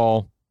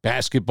Baseball,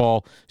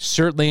 basketball,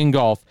 certainly in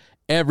golf.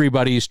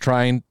 Everybody is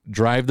trying to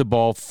drive the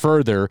ball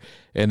further,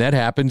 and that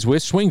happens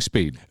with swing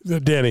speed.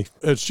 Danny,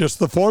 it's just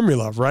the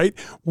formula, right?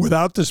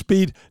 Without the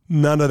speed,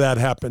 none of that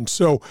happens.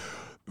 So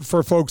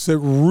for folks that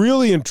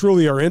really and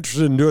truly are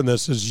interested in doing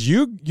this, is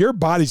your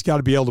body's got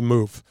to be able to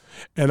move.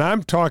 And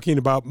I'm talking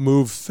about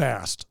move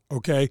fast,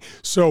 okay?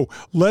 So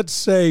let's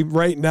say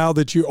right now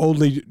that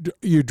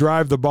you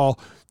drive the ball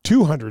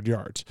 200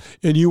 yards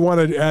and you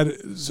want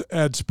to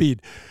add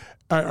speed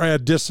or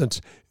add distance.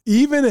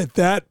 Even at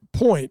that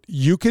point,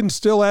 you can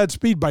still add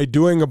speed by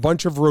doing a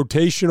bunch of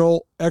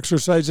rotational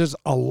exercises,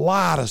 a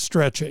lot of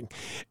stretching.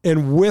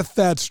 And with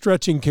that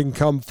stretching can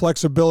come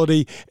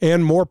flexibility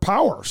and more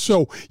power.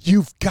 So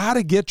you've got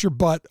to get your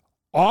butt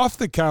off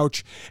the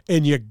couch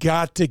and you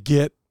got to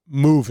get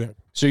moving.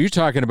 So you're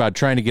talking about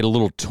trying to get a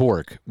little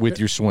torque with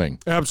your swing.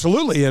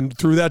 Absolutely. And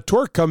through that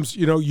torque comes,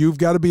 you've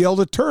got to be able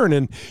to turn,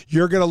 and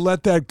you're going to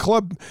let that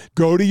club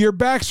go to your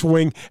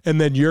backswing,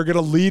 and then you're going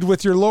to lead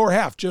with your lower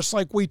half. Just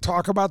like we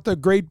talk about the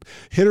great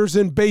hitters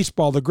in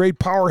baseball, the great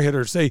power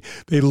hitters. They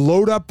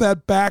load up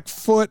that back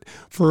foot.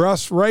 For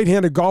us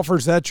right-handed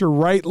golfers, that's your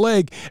right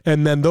leg,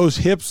 and then those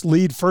hips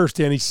lead first,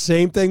 Danny.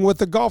 Same thing with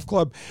the golf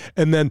club.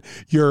 And then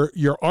your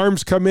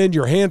arms come in,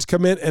 your hands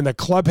come in, and the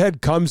club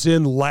head comes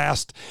in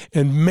last.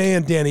 And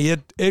man, Danny,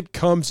 it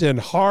comes in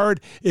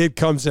hard, it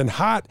comes in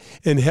hot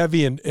and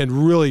heavy, and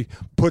really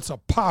puts a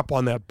pop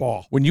on that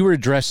ball. When you were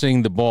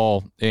addressing the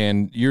ball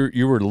and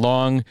you were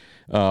long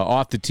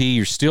off the tee,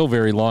 you're still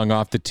very long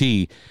off the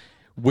tee,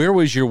 where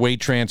was your weight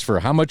transfer?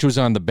 How much was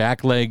on the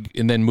back leg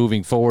and then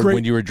moving forward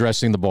when you were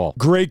addressing the ball?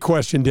 Great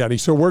question, Danny.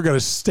 So we're going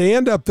to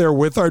stand up there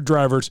with our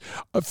drivers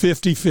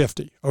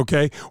 50-50,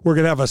 okay? We're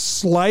going to have a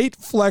slight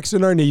flex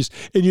in our knees.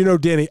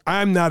 And Danny,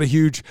 I'm not a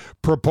huge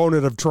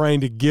proponent of trying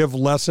to give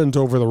lessons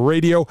over the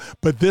radio,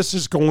 but this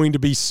is going to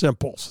be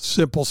simple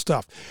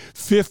stuff.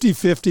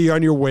 50-50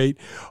 on your weight,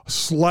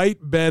 slight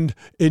bend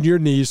in your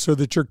knees so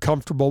that you're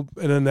comfortable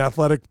in an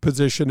athletic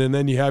position, and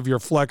then you have your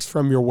flex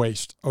from your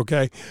waist,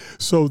 okay?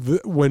 So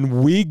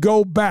when we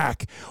go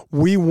back,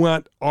 we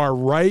want our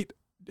right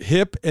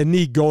hip and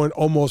knee going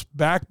almost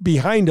back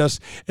behind us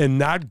and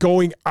not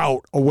going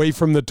out away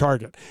from the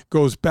target.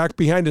 Goes back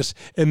behind us,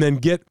 and then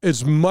get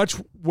as much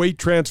weight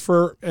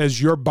transfer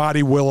as your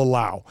body will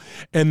allow.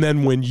 And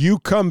then when you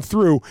come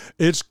through,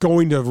 it's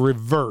going to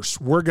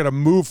reverse. We're going to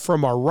move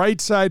from our right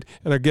side,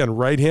 and again,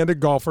 right-handed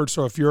golfer,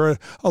 so if you're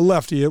a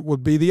lefty, it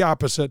would be the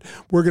opposite.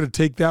 We're going to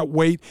take that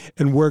weight,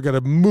 and we're going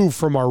to move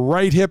from our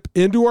right hip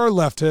into our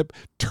left hip,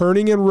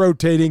 turning and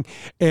rotating.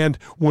 And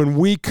when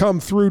we come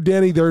through,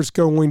 Danny, there's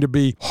going to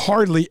be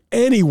hardly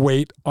any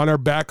weight on our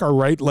back, our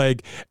right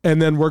leg,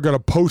 and then we're going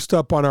to post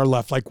up on our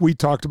left, like we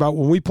talked about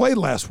when we played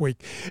last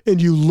week.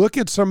 And you look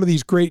at some of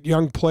these great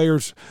young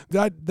players,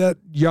 not that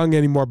young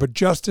anymore, but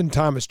Justin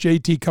Thomas,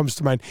 JT comes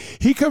to mind.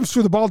 He comes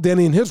through the ball,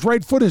 Danny, and his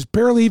right foot is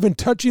barely even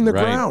touching the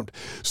ground.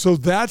 So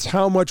that's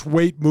how much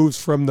weight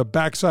moves from the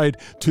backside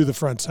to the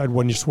front side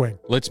when you swing.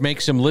 Let's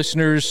make some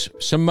listeners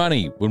some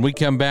money. When we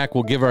come back,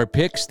 we'll give our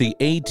picks. The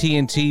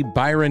AT&T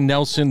Byron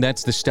Nelson,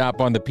 that's the stop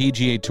on the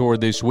PGA Tour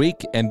this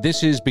week. And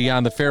this is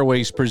Beyond the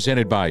Fairways,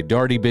 presented by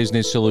Daugherty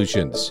Business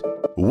Solutions.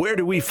 Where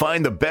do we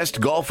find the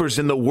best golfers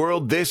in the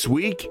world this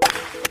week?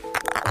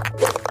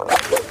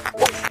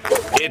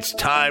 It's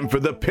time for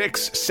the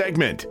picks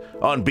segment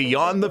on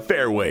Beyond the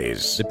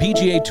Fairways. The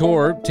PGA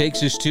Tour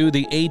takes us to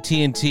the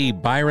AT&T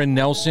Byron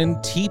Nelson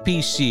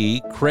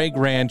TPC Craig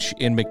Ranch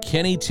in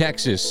McKinney,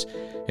 Texas.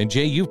 And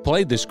Jay, you've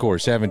played this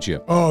course, haven't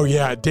you? Oh,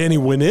 yeah. Danny,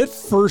 when it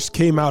first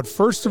came out,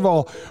 first of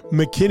all,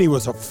 McKinney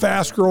was a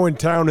fast-growing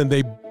town, and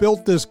they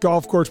built this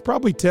golf course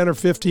probably 10 or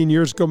 15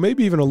 years ago,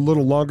 maybe even a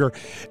little longer,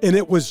 and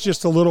it was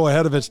just a little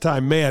ahead of its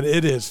time. Man,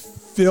 it is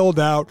filled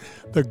out.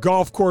 The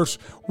golf course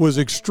was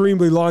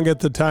extremely long at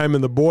the time,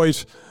 and the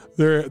boys,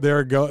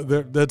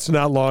 that's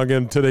not long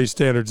in today's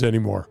standards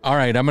anymore. All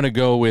right, I'm going to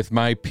go with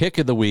my pick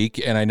of the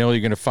week, and I know you're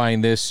going to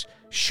find this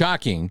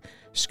shocking.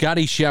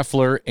 Scotty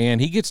Scheffler, and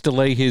he gets to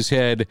lay his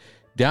head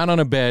down on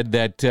a bed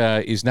that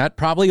is not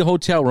probably a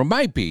hotel room,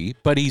 might be,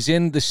 but he's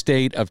in the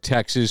state of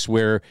Texas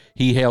where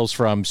he hails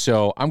from.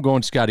 So I'm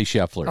going Scotty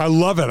Scheffler. I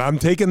love it. I'm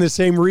taking the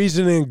same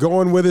reasoning and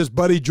going with his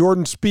buddy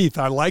Jordan Spieth.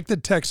 I like the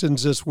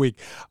Texans this week.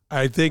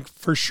 I think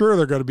for sure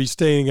they're going to be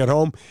staying at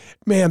home.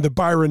 Man, the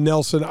Byron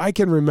Nelson, I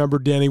can remember,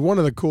 Danny, one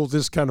of the coolest,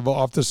 this is kind of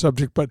off the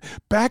subject, but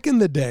back in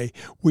the day,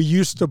 we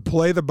used to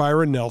play the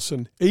Byron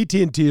Nelson.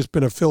 AT&T has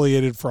been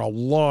affiliated for a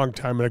long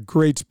time and a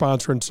great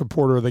sponsor and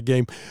supporter of the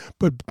game.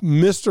 But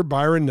Mr. Byron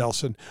Byron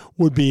Nelson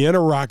would be in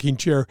a rocking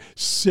chair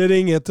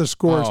sitting at the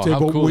scorer's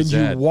table cool when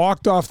you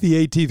walked off the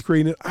 18th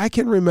green. And I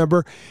can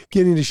remember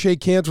getting to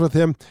shake hands with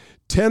him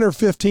 10 or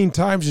 15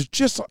 times. It's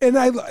just, and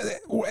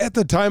at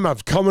the time I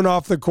was coming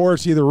off the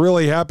course, either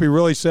really happy,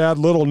 really sad,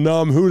 little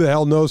numb, who the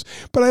hell knows.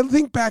 But I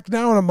think back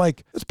now and I'm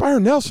like, it's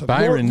Byron Nelson.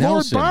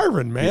 Lord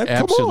Byron, man. Yeah,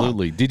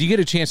 absolutely. Come on. Did you get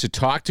a chance to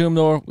talk to him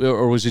though,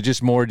 or was it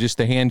just more just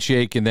the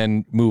handshake and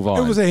then move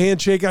on? It was a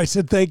handshake. I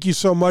said, thank you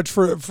so much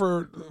for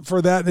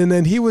that. And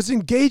then he was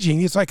engaging.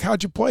 He's like,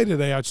 how'd you play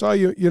today? I saw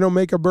you,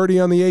 make a birdie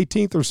on the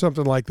 18th or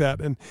something like that.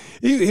 And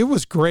it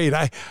was great.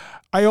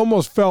 I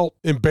almost felt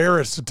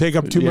embarrassed to take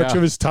up too much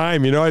of his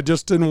time. I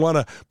just didn't want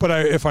to.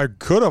 But if I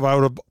could have, I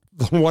would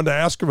have wanted to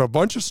ask him a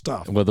bunch of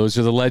stuff. Well, those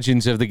are the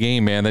legends of the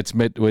game, man. That's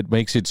what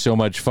makes it so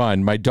much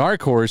fun. My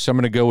dark horse, I'm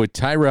going to go with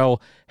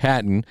Tyrell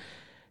Hatton.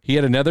 He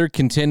had another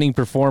contending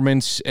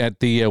performance at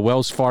the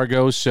Wells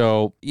Fargo,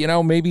 so,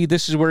 maybe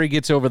this is where he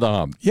gets over the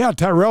hump. Yeah,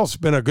 Tyrell's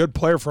been a good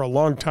player for a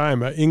long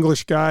time. An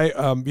English guy.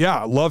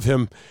 I love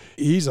him.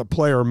 He's a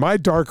player. My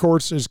dark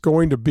horse is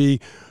going to be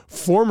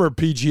former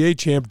PGA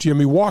champ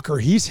Jimmy Walker.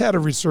 He's had a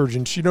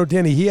resurgence.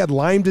 Danny, he had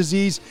Lyme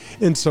disease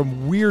and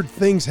some weird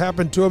things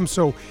happened to him,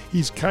 so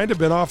he's kind of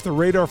been off the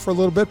radar for a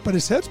little bit, but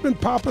his head's been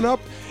popping up.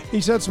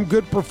 He's had some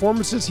good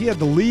performances. He had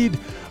the lead,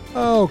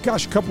 a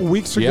couple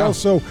weeks ago,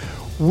 so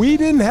we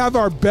didn't have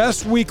our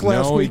best week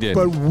last week,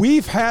 but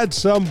we've had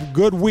some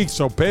good weeks,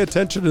 so pay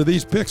attention to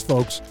these picks,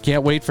 folks.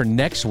 Can't wait for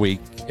next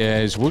week,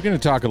 as we're going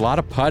to talk a lot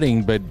of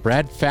putting, but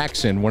Brad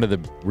Faxon, one of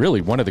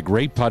the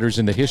great putters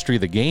in the history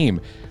of the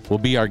game, will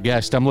be our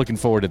guest. I'm looking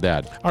forward to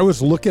that. I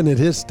was looking at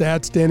his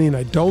stats, Danny, and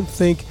I don't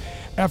think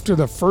after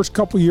the first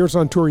couple years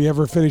on tour he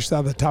ever finished out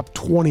of the top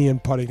 20 in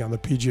putting on the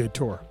PGA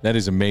Tour. That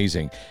is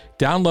amazing.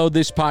 Download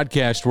this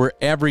podcast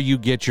wherever you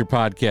get your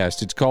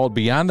podcast. It's called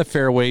Beyond the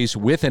Fairways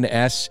with an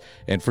S.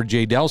 And for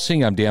Jay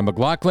Delsing, I'm Dan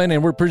McLaughlin,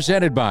 and we're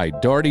presented by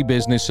Daugherty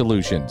Business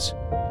Solutions.